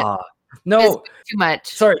much. No, too much.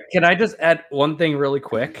 Sorry, can I just add one thing really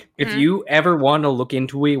quick? If you ever want to look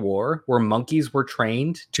into a war where monkeys were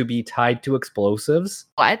trained to be tied to explosives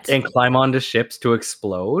and climb onto ships to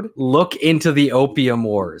explode, look into the opium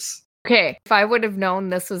wars. Okay, if I would have known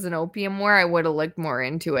this was an opium war, I would have looked more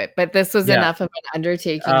into it. But this was enough of an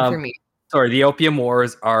undertaking for me. Sorry, the Opium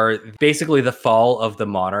Wars are basically the fall of the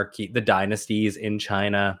monarchy, the dynasties in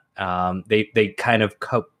China. They kind of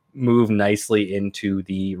move nicely into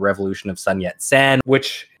the revolution of Sun Yat-sen,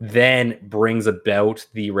 which then brings about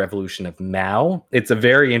the revolution of Mao. It's a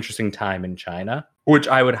very interesting time in China, which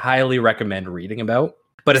I would highly recommend reading about.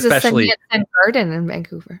 But especially Sun Yat-sen Garden in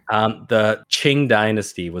Vancouver. The Qing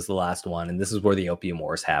dynasty was the last one, and this is where the Opium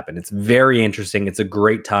Wars happened. It's very interesting. It's a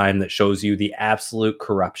great time that shows you the absolute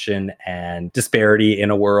corruption and disparity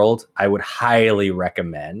in a world. I would highly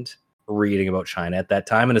recommend reading about China at that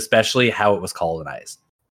time, and especially how it was colonized.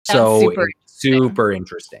 So super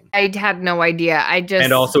interesting. I had no idea.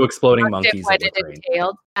 And also exploding monkeys. What it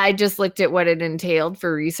entailed. I just looked at what it entailed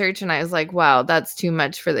for research, and I was like, "Wow, that's too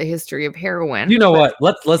much for the history of heroin." You know what?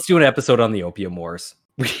 Let's do an episode on the Opium Wars.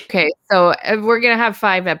 Okay, so we're gonna have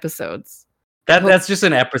 5 episodes. That's just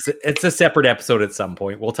an episode. It's a separate episode at some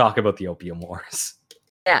point. We'll talk about the Opium Wars.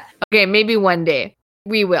 Yeah. Okay, maybe one day.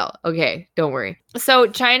 We will. Okay, don't worry. So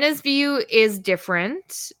China's view is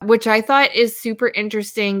different, which I thought is super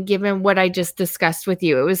interesting given what I just discussed with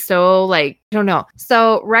you. It was so I don't know.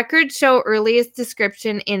 So records show earliest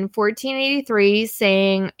description in 1483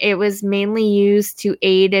 saying it was mainly used to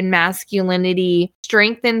aid in masculinity,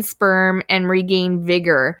 strengthen sperm, and regain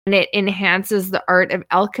vigor. And it enhances the art of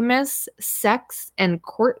alchemists, sex, and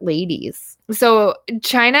court ladies. So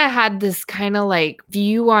China had this kind of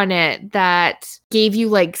view on it that gave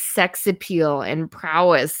you sex appeal and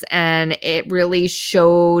prowess, and it really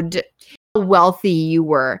showed how wealthy you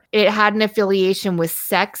were. It had an affiliation with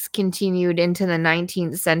sex, continued into the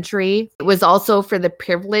 19th century. It was also for the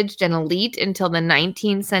privileged and elite until the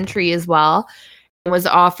 19th century as well. It was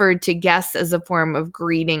offered to guests as a form of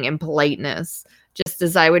greeting and politeness. Just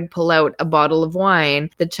as I would pull out a bottle of wine,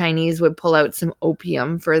 the Chinese would pull out some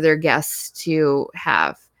opium for their guests to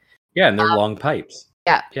have. Yeah, and their long pipes.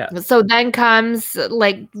 Yeah. So then comes,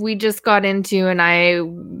 we just got into, and I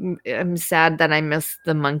am sad that I missed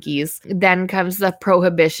the monkeys. Then comes the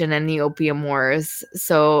Prohibition and the Opium Wars.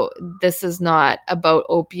 So this is not about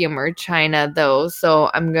opium or China, though.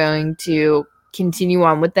 So I'm going to continue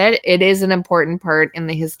on with it. It is an important part in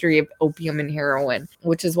the history of opium and heroin,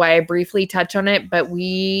 which is why I briefly touch on it, but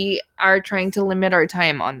we are trying to limit our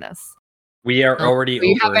time on this. We are already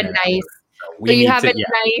you have a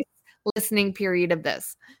nice listening period of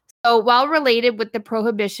this. So while related with the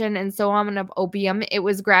prohibition and so on of opium, it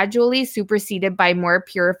was gradually superseded by more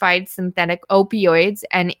purified synthetic opioids,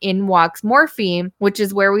 and in walks morphine, which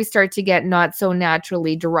is where we start to get not so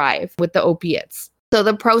naturally derived with the opiates. So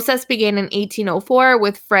the process began in 1804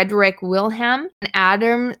 with Frederick Wilhelm and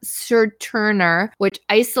Adam Serturner, which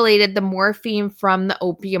isolated the morphine from the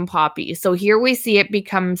opium poppy. So here we see it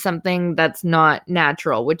become something that's not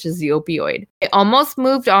natural, which is the opioid. It almost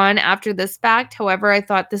moved on after this fact. However, I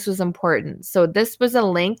thought this was important. So this was a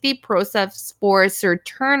lengthy process for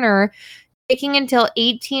Serturner, taking until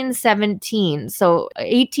 1817, so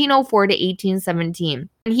 1804 to 1817.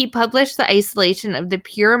 And he published the isolation of the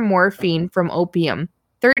pure morphine from opium.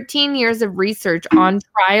 13 years of research on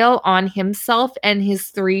trial on himself and his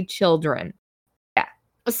 3 children. Yeah.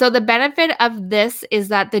 So the benefit of this is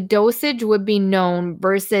that the dosage would be known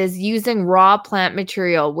versus using raw plant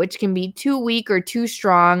material, which can be too weak or too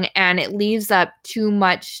strong, and it leaves up too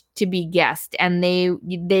much to be guessed. And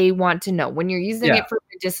they want to know when you're using it for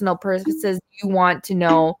medicinal purposes, you want to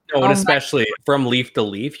know. No, and especially from leaf to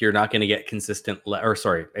leaf, you're not going to get consistent,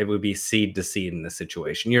 it would be seed to seed in this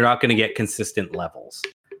situation. You're not going to get consistent levels.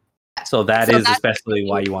 So that's especially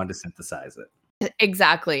why you wanted to synthesize it.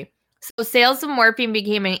 Exactly. So sales of morphine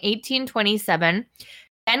began in 1827.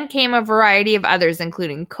 Then came a variety of others,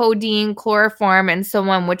 including codeine, chloroform, and so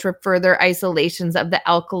on, which were further isolations of the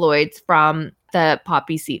alkaloids from the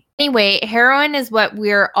poppy seed. Anyway, heroin is what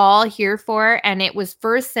we're all here for, and it was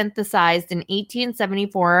first synthesized in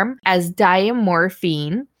 1874 as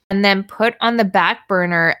diamorphine and then put on the back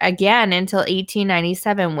burner again until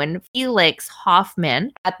 1897 when Felix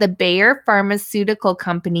Hoffmann at the Bayer Pharmaceutical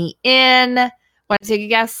Company in, want to take a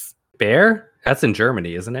guess? Bayer? That's in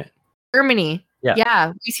Germany, isn't it? Germany. Yeah.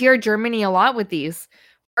 We hear Germany a lot with these.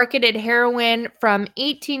 Marketed heroin from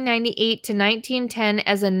 1898 to 1910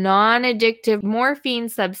 as a non-addictive morphine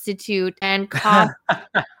substitute and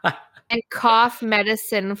cough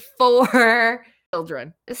medicine for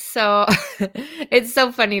children. So it's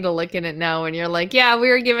so funny to look at it now when you're like, yeah, we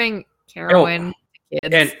were giving heroin to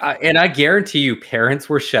kids. And I guarantee you parents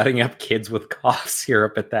were shutting up kids with cough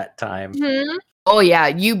syrup at that time. Mm-hmm. Oh yeah,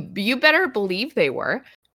 you better believe they were.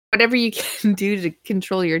 Whatever you can do to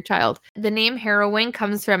control your child. The name heroin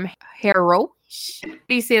comes from Heroisch. How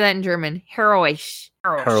do you say that in German? Heroisch.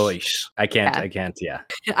 Heroisch. I can't, yeah.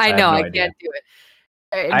 I know, I can't do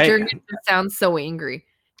it. In German, it sounds so angry.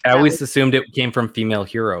 I always assumed it came from female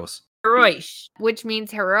heroes. Heroisch, which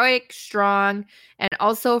means heroic, strong, and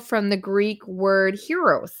also from the Greek word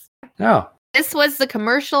heros. Oh. This was the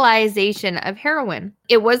commercialization of heroin.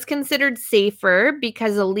 It was considered safer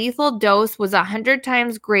because a lethal dose was 100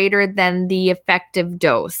 times greater than the effective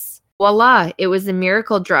dose. Voila, it was a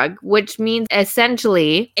miracle drug, which means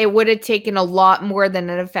essentially it would have taken a lot more than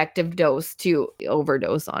an effective dose to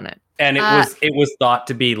overdose on it. And it was thought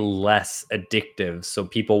to be less addictive, so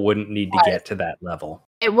people wouldn't need to get to that level.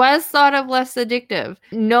 It was thought of less addictive.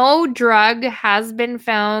 No drug has been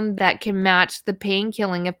found that can match the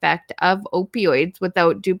pain-killing effect of opioids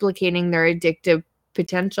without duplicating their addictive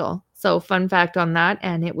potential. So fun fact on that,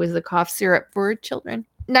 and it was a cough syrup for children.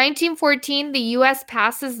 1914, the U.S.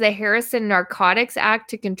 passes the Harrison Narcotics Act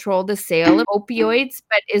to control the sale of opioids,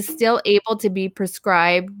 but is still able to be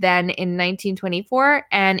prescribed then in 1924,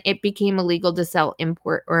 and it became illegal to sell,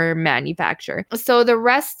 import, or manufacture. So the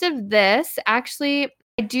rest of this, actually,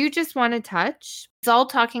 I do just want to touch. It's all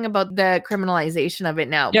talking about the criminalization of it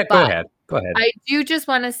now. Yeah, go ahead. I do just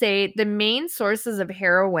want to say the main sources of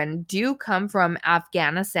heroin do come from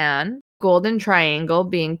Afghanistan, Golden Triangle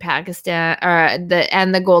being Pakistan,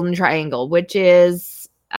 and the Golden Triangle, which is,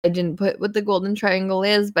 I didn't put what the Golden Triangle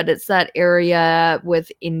is, but it's that area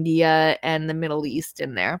with India and the Middle East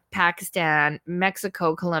in there. Pakistan,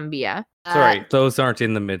 Mexico, Colombia. Sorry, those aren't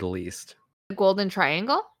in the Middle East. The Golden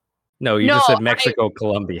Triangle? No, you just said Mexico,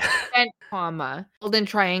 Colombia. Golden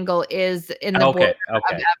Triangle is in the border of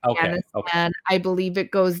Afghanistan. Okay. I believe it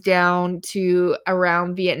goes down to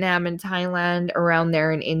around Vietnam and Thailand, around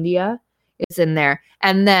there in India. It's in there.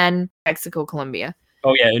 And then Mexico, Colombia.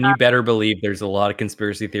 Oh, yeah. And you better believe there's a lot of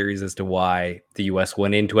conspiracy theories as to why the U.S.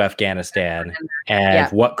 went into Afghanistan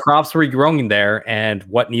and what crops were growing there and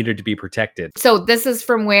what needed to be protected. So this is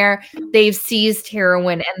from where they've seized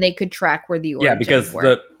heroin and they could track where the origin because were.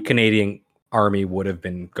 The Canadian Army would have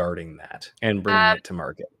been guarding that and bringing it to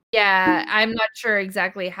market. Yeah, I'm not sure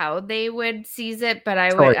exactly how they would seize it, but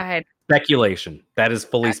I had speculation. That is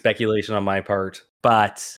fully speculation on my part.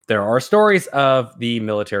 But there are stories of the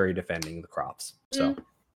military defending the crops. So,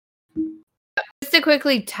 just to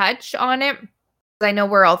quickly touch on it, I know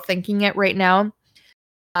we're all thinking it right now,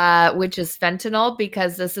 which is fentanyl,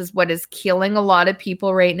 because this is what is killing a lot of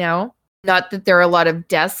people right now. Not that there are a lot of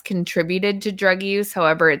deaths contributed to drug use.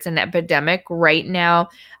 However, it's an epidemic right now.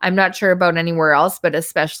 I'm not sure about anywhere else, but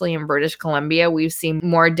especially in British Columbia, we've seen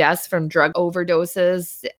more deaths from drug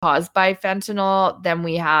overdoses caused by fentanyl than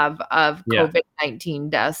we have of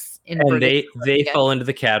COVID-19 deaths in British Columbia. They fall into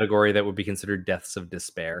the category that would be considered deaths of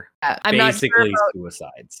despair. I'm basically not sure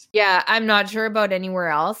suicides. Yeah, I'm not sure about anywhere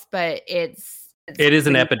else, but it is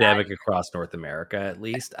an epidemic across North America, at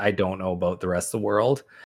least. I don't know about the rest of the world.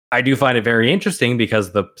 I do find it very interesting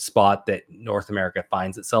because the spot that North America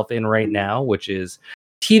finds itself in right now, which is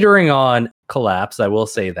teetering on collapse, I will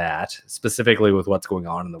say that, specifically with what's going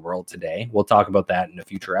on in the world today. We'll talk about that in a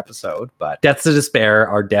future episode, but deaths of despair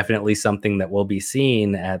are definitely something that will be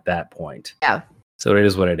seen at that point. Yeah. So it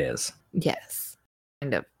is what it is. Yes.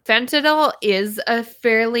 Kind of. Fentanyl is a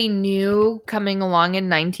fairly new coming along in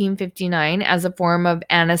 1959 as a form of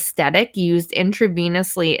anesthetic used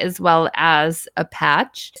intravenously as well as a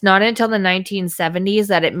patch. It's not until the 1970s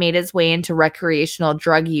that it made its way into recreational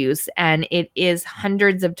drug use, and it is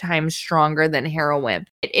hundreds of times stronger than heroin.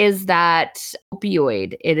 It is that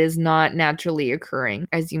opioid. It is not naturally occurring,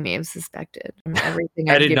 as you may have suspected. Everything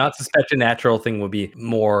I did not suspect a natural thing would be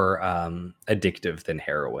more addictive than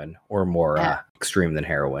heroin or more extreme than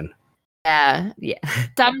heroin. Yeah.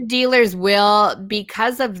 Some dealers will,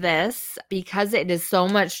 because of this, because it is so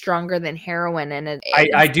much stronger than heroin. And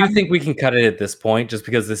I do think we can cut it at this point, just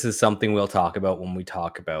because this is something we'll talk about when we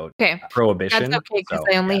talk about prohibition. That's okay, because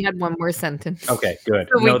I only had one more sentence. Okay, good.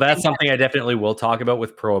 So no, that's something I definitely will talk about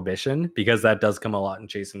with prohibition, because that does come a lot in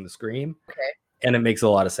Chasing the Scream. Okay. And it makes a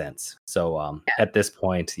lot of sense. So at this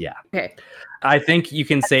point, Okay. I think you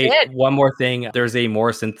can say one more thing. There's a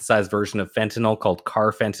more synthesized version of fentanyl called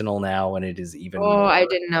carfentanil now, and it is even more, I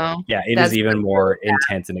didn't know. Yeah, it is even more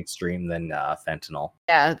intense and extreme than fentanyl.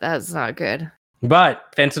 Yeah, that's not good.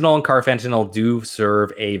 But fentanyl and carfentanil do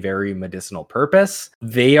serve a very medicinal purpose.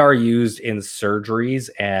 They are used in surgeries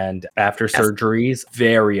and after surgeries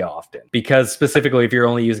very often, because specifically if you're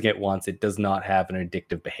only using it once, it does not have an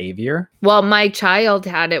addictive behavior. Well, my child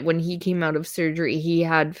had it when he came out of surgery. He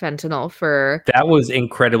had fentanyl for... That was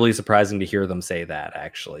incredibly surprising to hear them say that,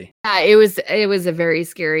 actually. Yeah, it was a very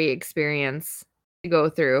scary experience to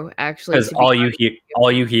go through, actually, because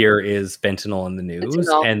all you hear is fentanyl in the news,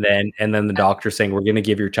 and then the doctor saying, we're going to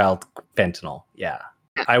give your child fentanyl.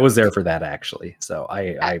 I was there for that, actually. So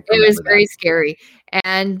it was very scary.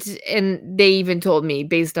 And they even told me,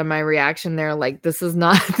 based on my reaction, they're like, this is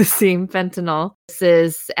not the same fentanyl.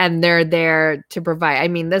 And they're there to provide. I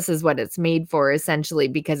mean, this is what it's made for, essentially,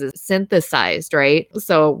 because it's synthesized, right?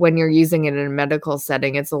 So when you're using it in a medical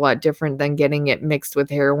setting, it's a lot different than getting it mixed with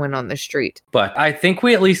heroin on the street. But I think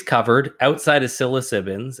we at least covered, outside of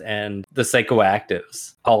psilocybins and the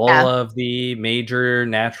psychoactives, all of the major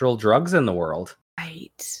natural drugs in the world.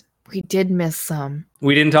 Right. We did miss some.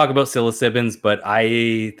 We didn't talk about psilocybins, but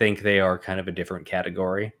I think they are kind of a different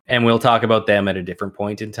category. And we'll talk about them at a different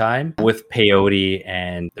point in time with peyote,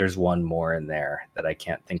 and there's one more in there that I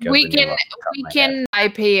can't think of. We can tie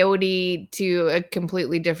peyote to a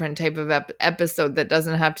completely different type of episode that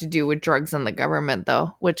doesn't have to do with drugs and the government,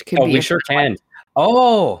 though, which could be... we sure can.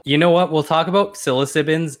 Oh, you know what? We'll talk about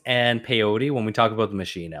psilocybins and peyote when we talk about the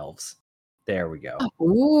machine elves. There we go.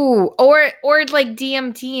 Ooh, or like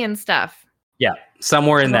DMT and stuff. Yeah,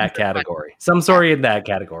 somewhere in that category. Some sort in that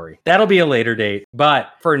category. That'll be a later date.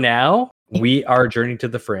 But for now, we are Journey to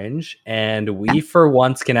the Fringe, and we for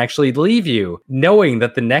once can actually leave you knowing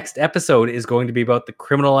that the next episode is going to be about the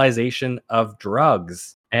criminalization of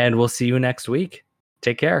drugs. And we'll see you next week.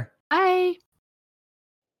 Take care. Bye.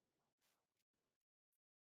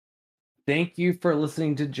 Thank you for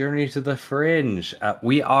listening to Journey to the Fringe.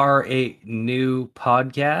 We are a new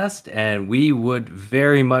podcast, and we would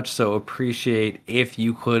very much so appreciate if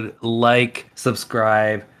you could like,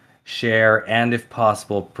 subscribe, share, and if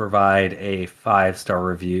possible, provide a 5-star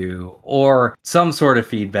review or some sort of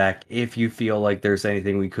feedback if you feel like there's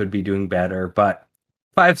anything we could be doing better. But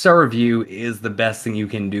 5-star review is the best thing you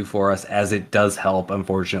can do for us, as it does help,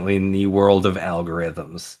 unfortunately, in the world of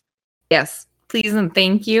algorithms. Yes. Please and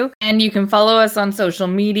thank you. And you can follow us on social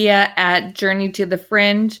media at Journey to the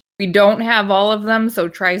Fringe. We don't have all of them, so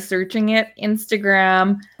try searching it.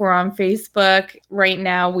 Instagram, we're on Facebook. Right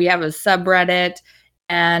now, we have a subreddit.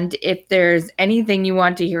 And if there's anything you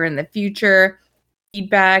want to hear in the future,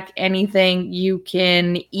 feedback, anything, you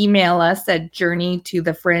can email us at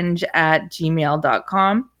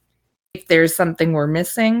journeytothefringe@gmail.com. If there's something we're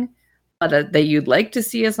missing that you'd like to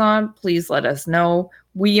see us on, please let us know.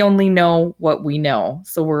 we only know what we know.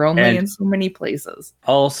 So we're only in so many places.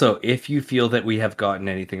 Also, if you feel that we have gotten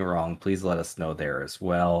anything wrong, please let us know there as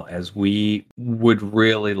well, as we would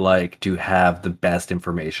really like to have the best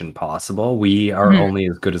information possible. We are only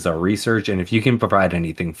as good as our research, and if you can provide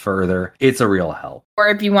anything further, it's a real help. Or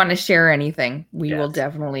if you want to share anything, will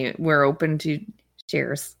definitely, we're open to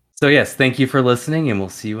shares. So yes, thank you for listening, and we'll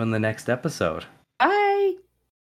see you in the next episode.